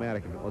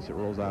problematic unless it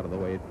rolls out of the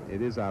way.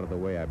 It is out of the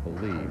way, I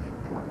believe.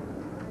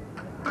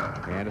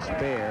 And a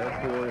spare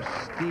for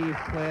Steve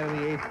Plante in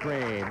the 8th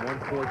frame.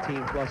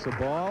 114 plus a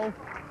ball.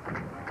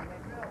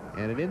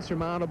 And an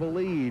insurmountable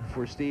lead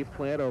for Steve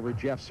Plante over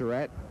Jeff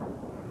Surette.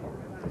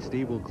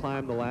 Steve will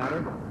climb the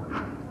ladder.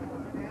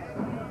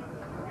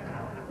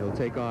 He'll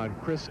take on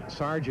Chris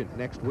Sargent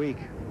next week.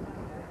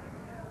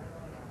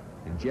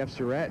 And Jeff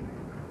Surette,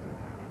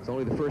 it's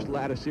only the first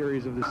ladder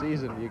series of the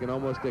season. You can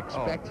almost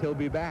expect he'll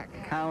be back.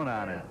 Count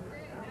on it.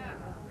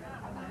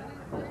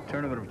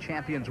 Tournament of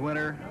Champions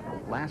winner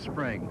last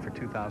spring for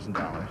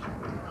 $2,000.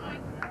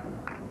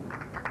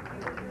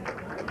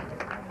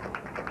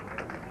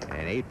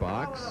 An 8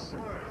 box.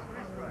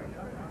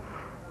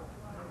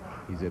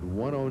 He's at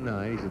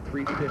 109. He's at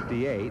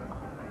 358.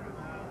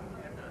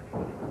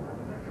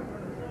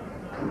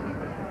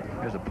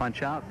 There's a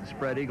punch out. The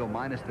spread eagle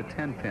minus the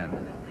 10 pin.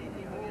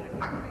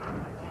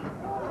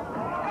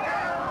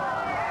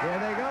 There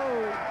they go.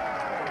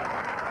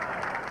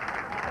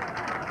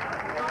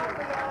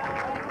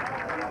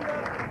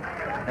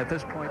 At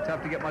this point,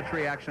 tough to get much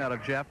reaction out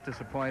of Jeff.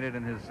 Disappointed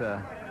in his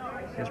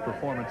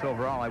performance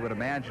overall, I would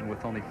imagine,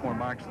 with only 4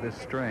 marks this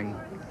string,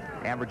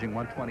 averaging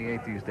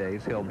 128 these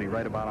days. He'll be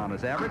right about on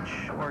his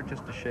average or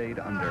just a shade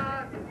under.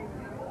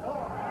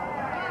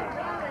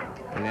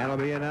 And that'll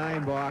be a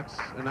 9 box,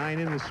 a 9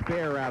 in the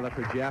spare rather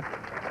for Jeff.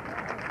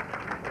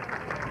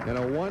 And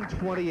a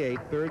 128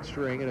 third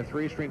string and a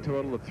 3-string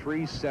total of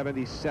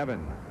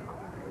 377.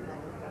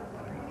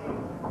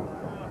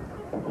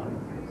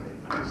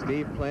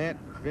 Steve Plante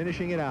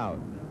finishing it out.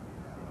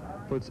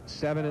 Puts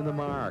 7 in the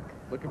mark.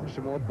 Looking for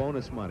some more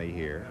bonus money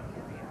here.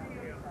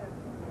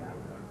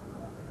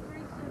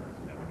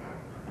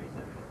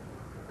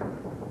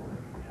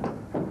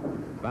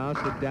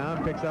 Bounced it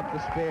down, picks up the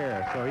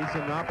spare. So he's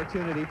an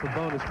opportunity for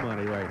bonus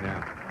money right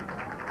now.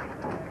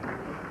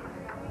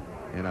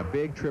 And a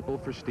big triple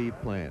for Steve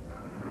Plante.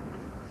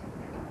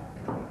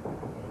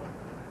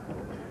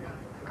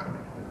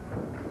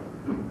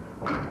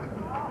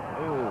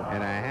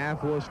 And a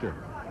half Worcester.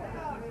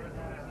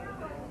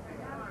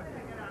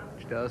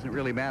 Which doesn't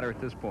really matter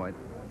at this point.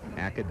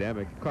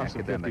 Academic. Cost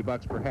him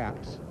 $50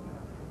 perhaps.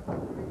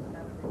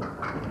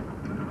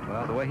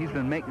 Well, the way he's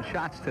been making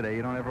shots today,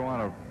 you don't ever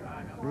want to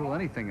rule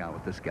anything out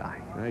with this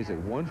guy. Now he's at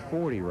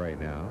 140 right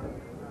now.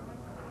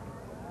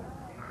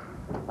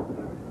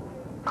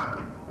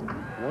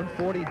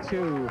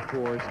 142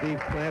 for Steve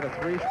Plante, a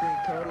 3-string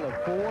total of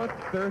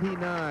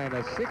 439,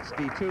 a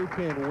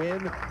 62-pin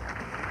win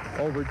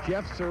over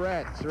Jeff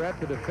Surette. Surette,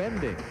 the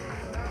defending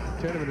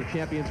Tournament of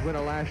Champions winner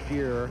last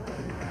year,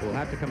 will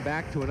have to come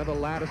back to another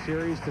ladder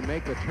series to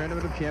make the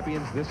Tournament of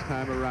Champions this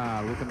time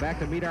around. We'll come back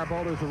to meet our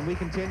bowlers when we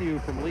continue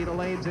from Lena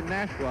Lanes in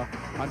Nashua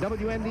on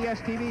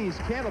WNDS TV's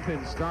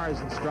Candlepin Stars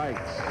and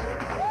Strikes.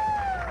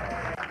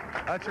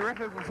 A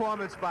terrific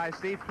performance by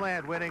Steve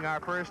Plante, winning our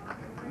first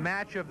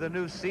match of the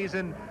new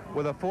season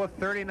with a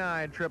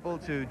 439 triple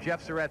to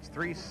Jeff Surette's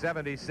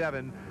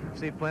 377.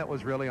 Steve Plante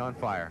was really on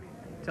fire.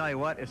 Tell you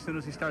what, as soon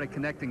as he started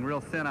connecting real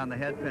thin on the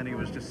head pin, he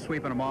was just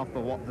sweeping them off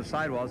the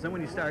sidewalls. Then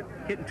when you start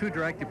hitting too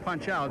direct, you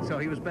punch out. So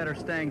he was better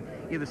staying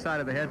either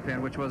side of the head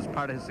pin, which was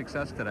part of his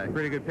success today.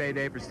 Pretty good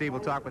payday for Steve.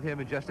 We'll talk with him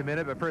in just a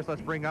minute. But first,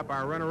 let's bring up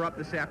our runner-up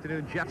this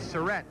afternoon, Jeff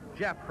Surette.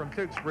 Jeff from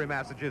Tewksbury,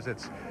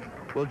 Massachusetts,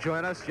 will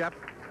join us. Jeff,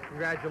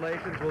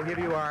 congratulations. We'll give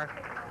you our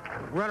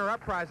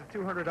runner-up prize of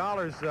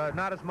 $200,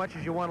 not as much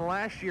as you won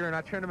last year in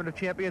our Tournament of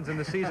Champions in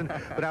the season,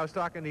 but I was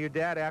talking to your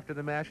dad after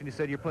the match, and he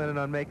said you're planning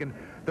on making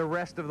the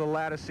rest of the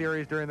ladder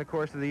series during the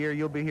course of the year.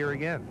 You'll be here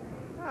again.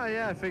 Oh,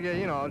 yeah, I figure,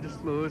 you know, I'll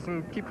just lose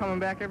and keep coming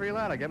back every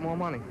ladder, get more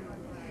money.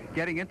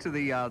 Getting into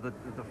the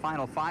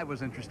final five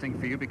was interesting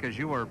for you because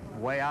you were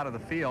way out of the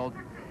field.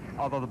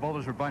 Although the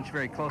boulders were bunched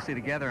very closely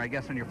together, I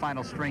guess on your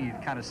final string you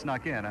kind of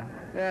snuck in, huh?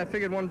 Yeah, I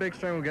figured one big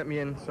string would get me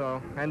in,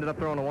 so I ended up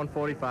throwing a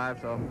 145,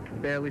 so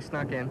barely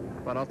snuck in,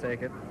 but I'll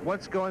take it.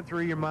 What's going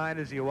through your mind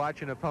as you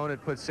watch an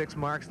opponent put 6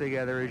 marks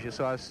together as you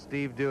saw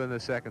Steve do in the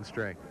second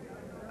string?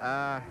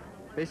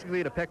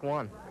 Basically to pick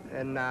one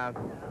and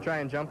try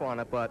and jump on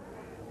it, but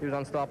he was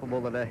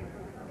unstoppable today.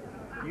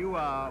 You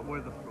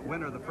were the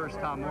winner of the first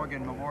Tom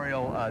Morgan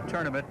Memorial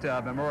Tournament,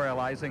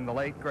 memorializing the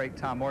late, great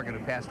Tom Morgan,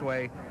 who passed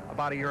away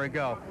about a year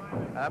ago.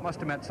 That must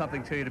have meant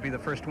something to you to be the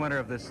first winner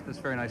of this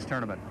very nice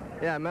tournament.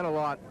 Yeah, it meant a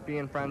lot,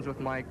 being friends with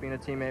Mike, being a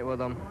teammate with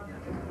him.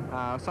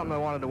 Something I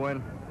wanted to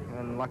win,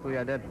 and luckily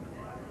I did.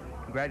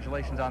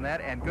 Congratulations on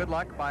that, and good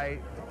luck. By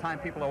the time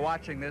people are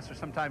watching this, or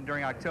sometime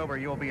during October,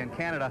 you will be in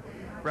Canada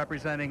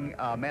representing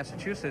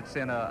Massachusetts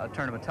in a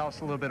tournament. Tell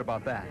us a little bit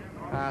about that.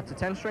 It's a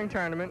 10-string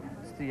tournament.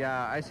 It's the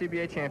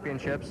ICBA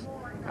Championships.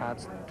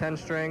 It's 10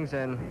 strings,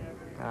 and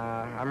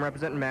I'm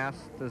representing Mass.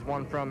 There's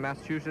one from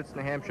Massachusetts,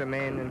 New Hampshire,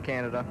 Maine, and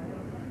Canada,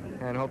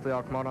 and hopefully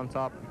I'll come out on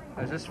top.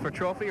 Is this for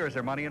trophy, or is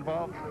there money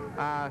involved?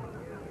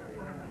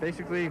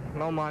 Basically,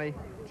 no money,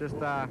 just,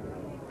 I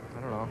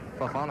don't know,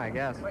 for fun, I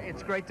guess.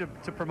 It's great to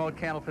promote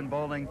Candlepin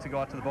bowling, to go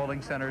out to the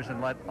bowling centers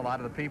and let a lot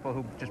of the people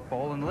who just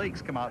bowl in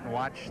leagues come out and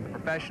watch the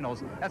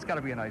professionals. That's got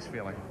to be a nice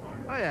feeling.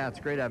 Oh, yeah,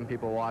 it's great having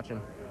people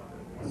watching.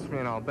 It's,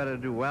 you know, better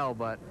to do well,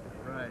 but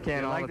can't all the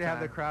time. You'd like to have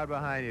the crowd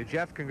behind you.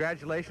 Jeff,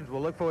 congratulations.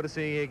 We'll look forward to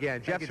seeing you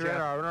again. Jeff Surette,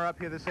 our runner-up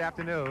here this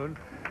afternoon,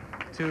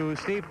 to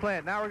Steve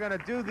Plante. Now we're going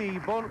to do the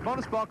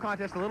bonus ball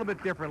contest a little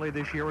bit differently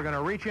this year. We're going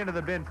to reach into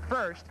the bin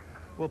first.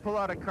 We'll pull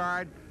out a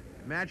card,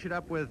 match it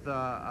up with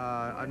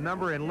a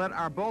number, and let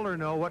our bowler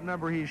know what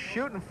number he's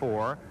shooting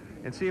for,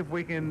 and see if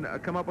we can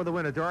come up with a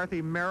winner.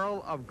 Dorothy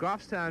Merrill of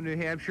Goffstown, New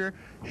Hampshire.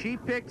 She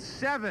picked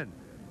 7.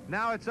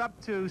 Now it's up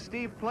to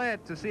Steve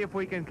Plante to see if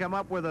we can come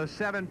up with a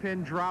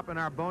 7-pin drop in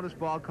our bonus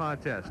ball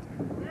contest.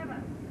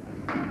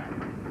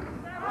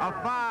 A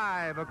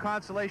 5, a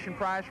consolation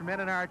prize from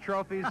N&R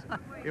Trophies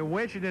in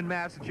Winchendon,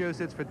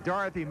 Massachusetts for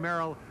Dorothy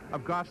Merrill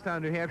of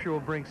Goffstown, New Hampshire. Will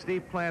bring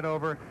Steve Plante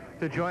over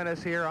to join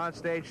us here on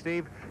stage.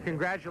 Steve,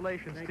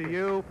 congratulations to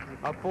you.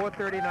 A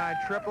 439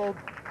 triple,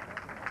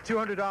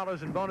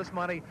 $200 in bonus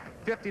money,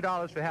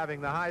 $50 for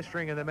having the high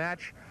string in the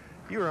match.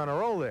 You were on a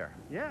roll there.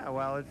 Yeah,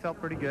 well, it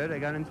felt pretty good. I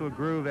got into a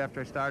groove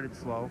after I started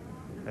slow,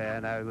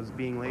 and I was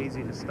being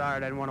lazy to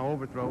start. I didn't want to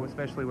overthrow,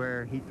 especially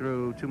where he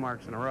threw 2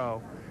 marks in a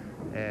row,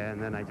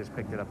 and then I just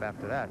picked it up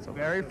after that. So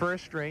very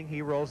first string,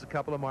 he rolls a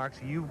couple of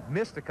marks. You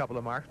missed a couple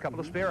of marks, a couple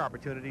of spare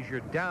opportunities. You're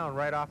down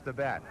right off the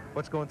bat.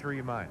 What's going through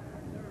your mind?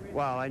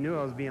 Well, I knew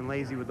I was being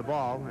lazy with the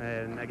ball,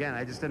 and again,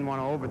 I just didn't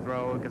want to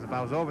overthrow, because if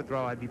I was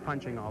overthrow, I'd be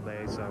punching all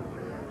day. So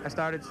I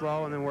started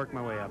slow and then worked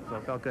my way up, so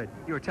it felt good.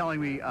 You were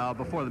telling me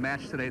before the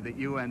match today that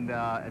you and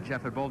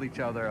Jeff had bowled each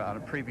other on a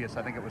previous,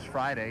 I think it was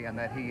Friday, and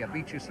that he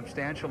beat you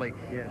substantially.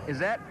 Yes. Is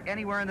that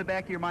anywhere in the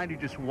back of your mind? You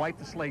just wipe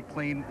the slate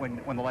clean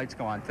when the lights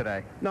go on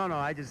today? No,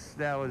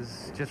 that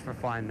was just for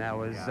fun. That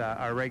was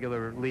our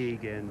regular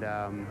league, and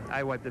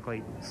I wiped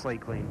the slate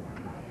clean.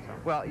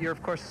 Well, you're,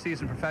 of course, a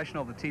seasoned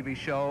professional of the TV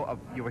show.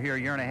 You were here a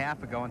year and a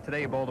half ago, and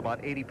today you bowled about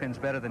 80 pins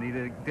better than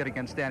you did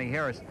against Danny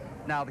Harris.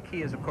 Now, the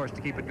key is, of course,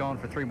 to keep it going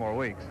for 3 more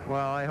weeks.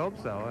 Well, I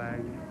hope so. I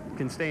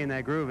can stay in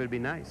that groove. It'd be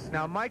nice.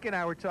 Now, Mike and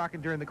I were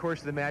talking during the course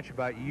of the match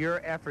about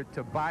your effort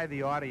to buy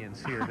the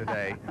audience here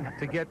today,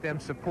 to get them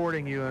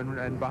supporting you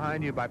and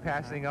behind you by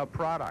passing out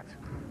product.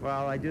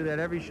 Well, I do that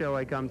every show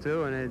I come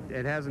to, and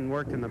it hasn't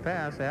worked in the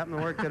past. It happened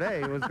to work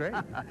today. It was great.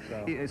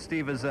 So.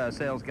 Steve is a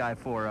sales guy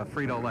for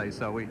Frito-Lay,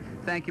 so we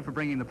thank you for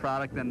bringing the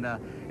product, and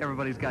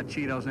everybody's got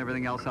Cheetos and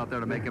everything else out there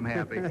to make them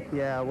happy.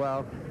 Yeah,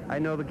 well, I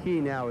know the key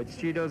now. It's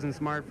Cheetos and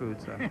Smart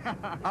Food. So.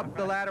 Up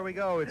the ladder we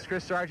go. It's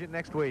Chris Sargent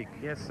next week.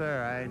 Yes,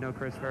 sir. I know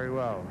Chris very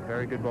well.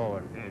 Very good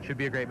bowler. It should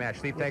be a great match.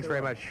 Steve, thanks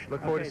very much.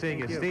 Look forward to seeing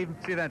you. Steve,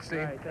 see you then, Steve.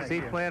 Right,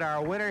 Steve Plante,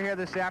 our winner here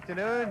this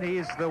afternoon.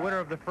 He's the winner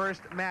of the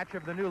first match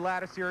of the new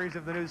ladder series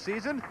of the new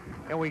season.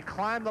 And we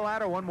climb the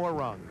ladder one more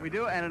rung. We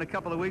do, and in a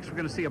couple of weeks, we're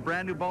going to see a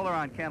brand new bowler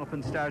on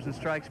Candlepin Stars and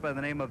Strikes by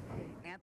the name of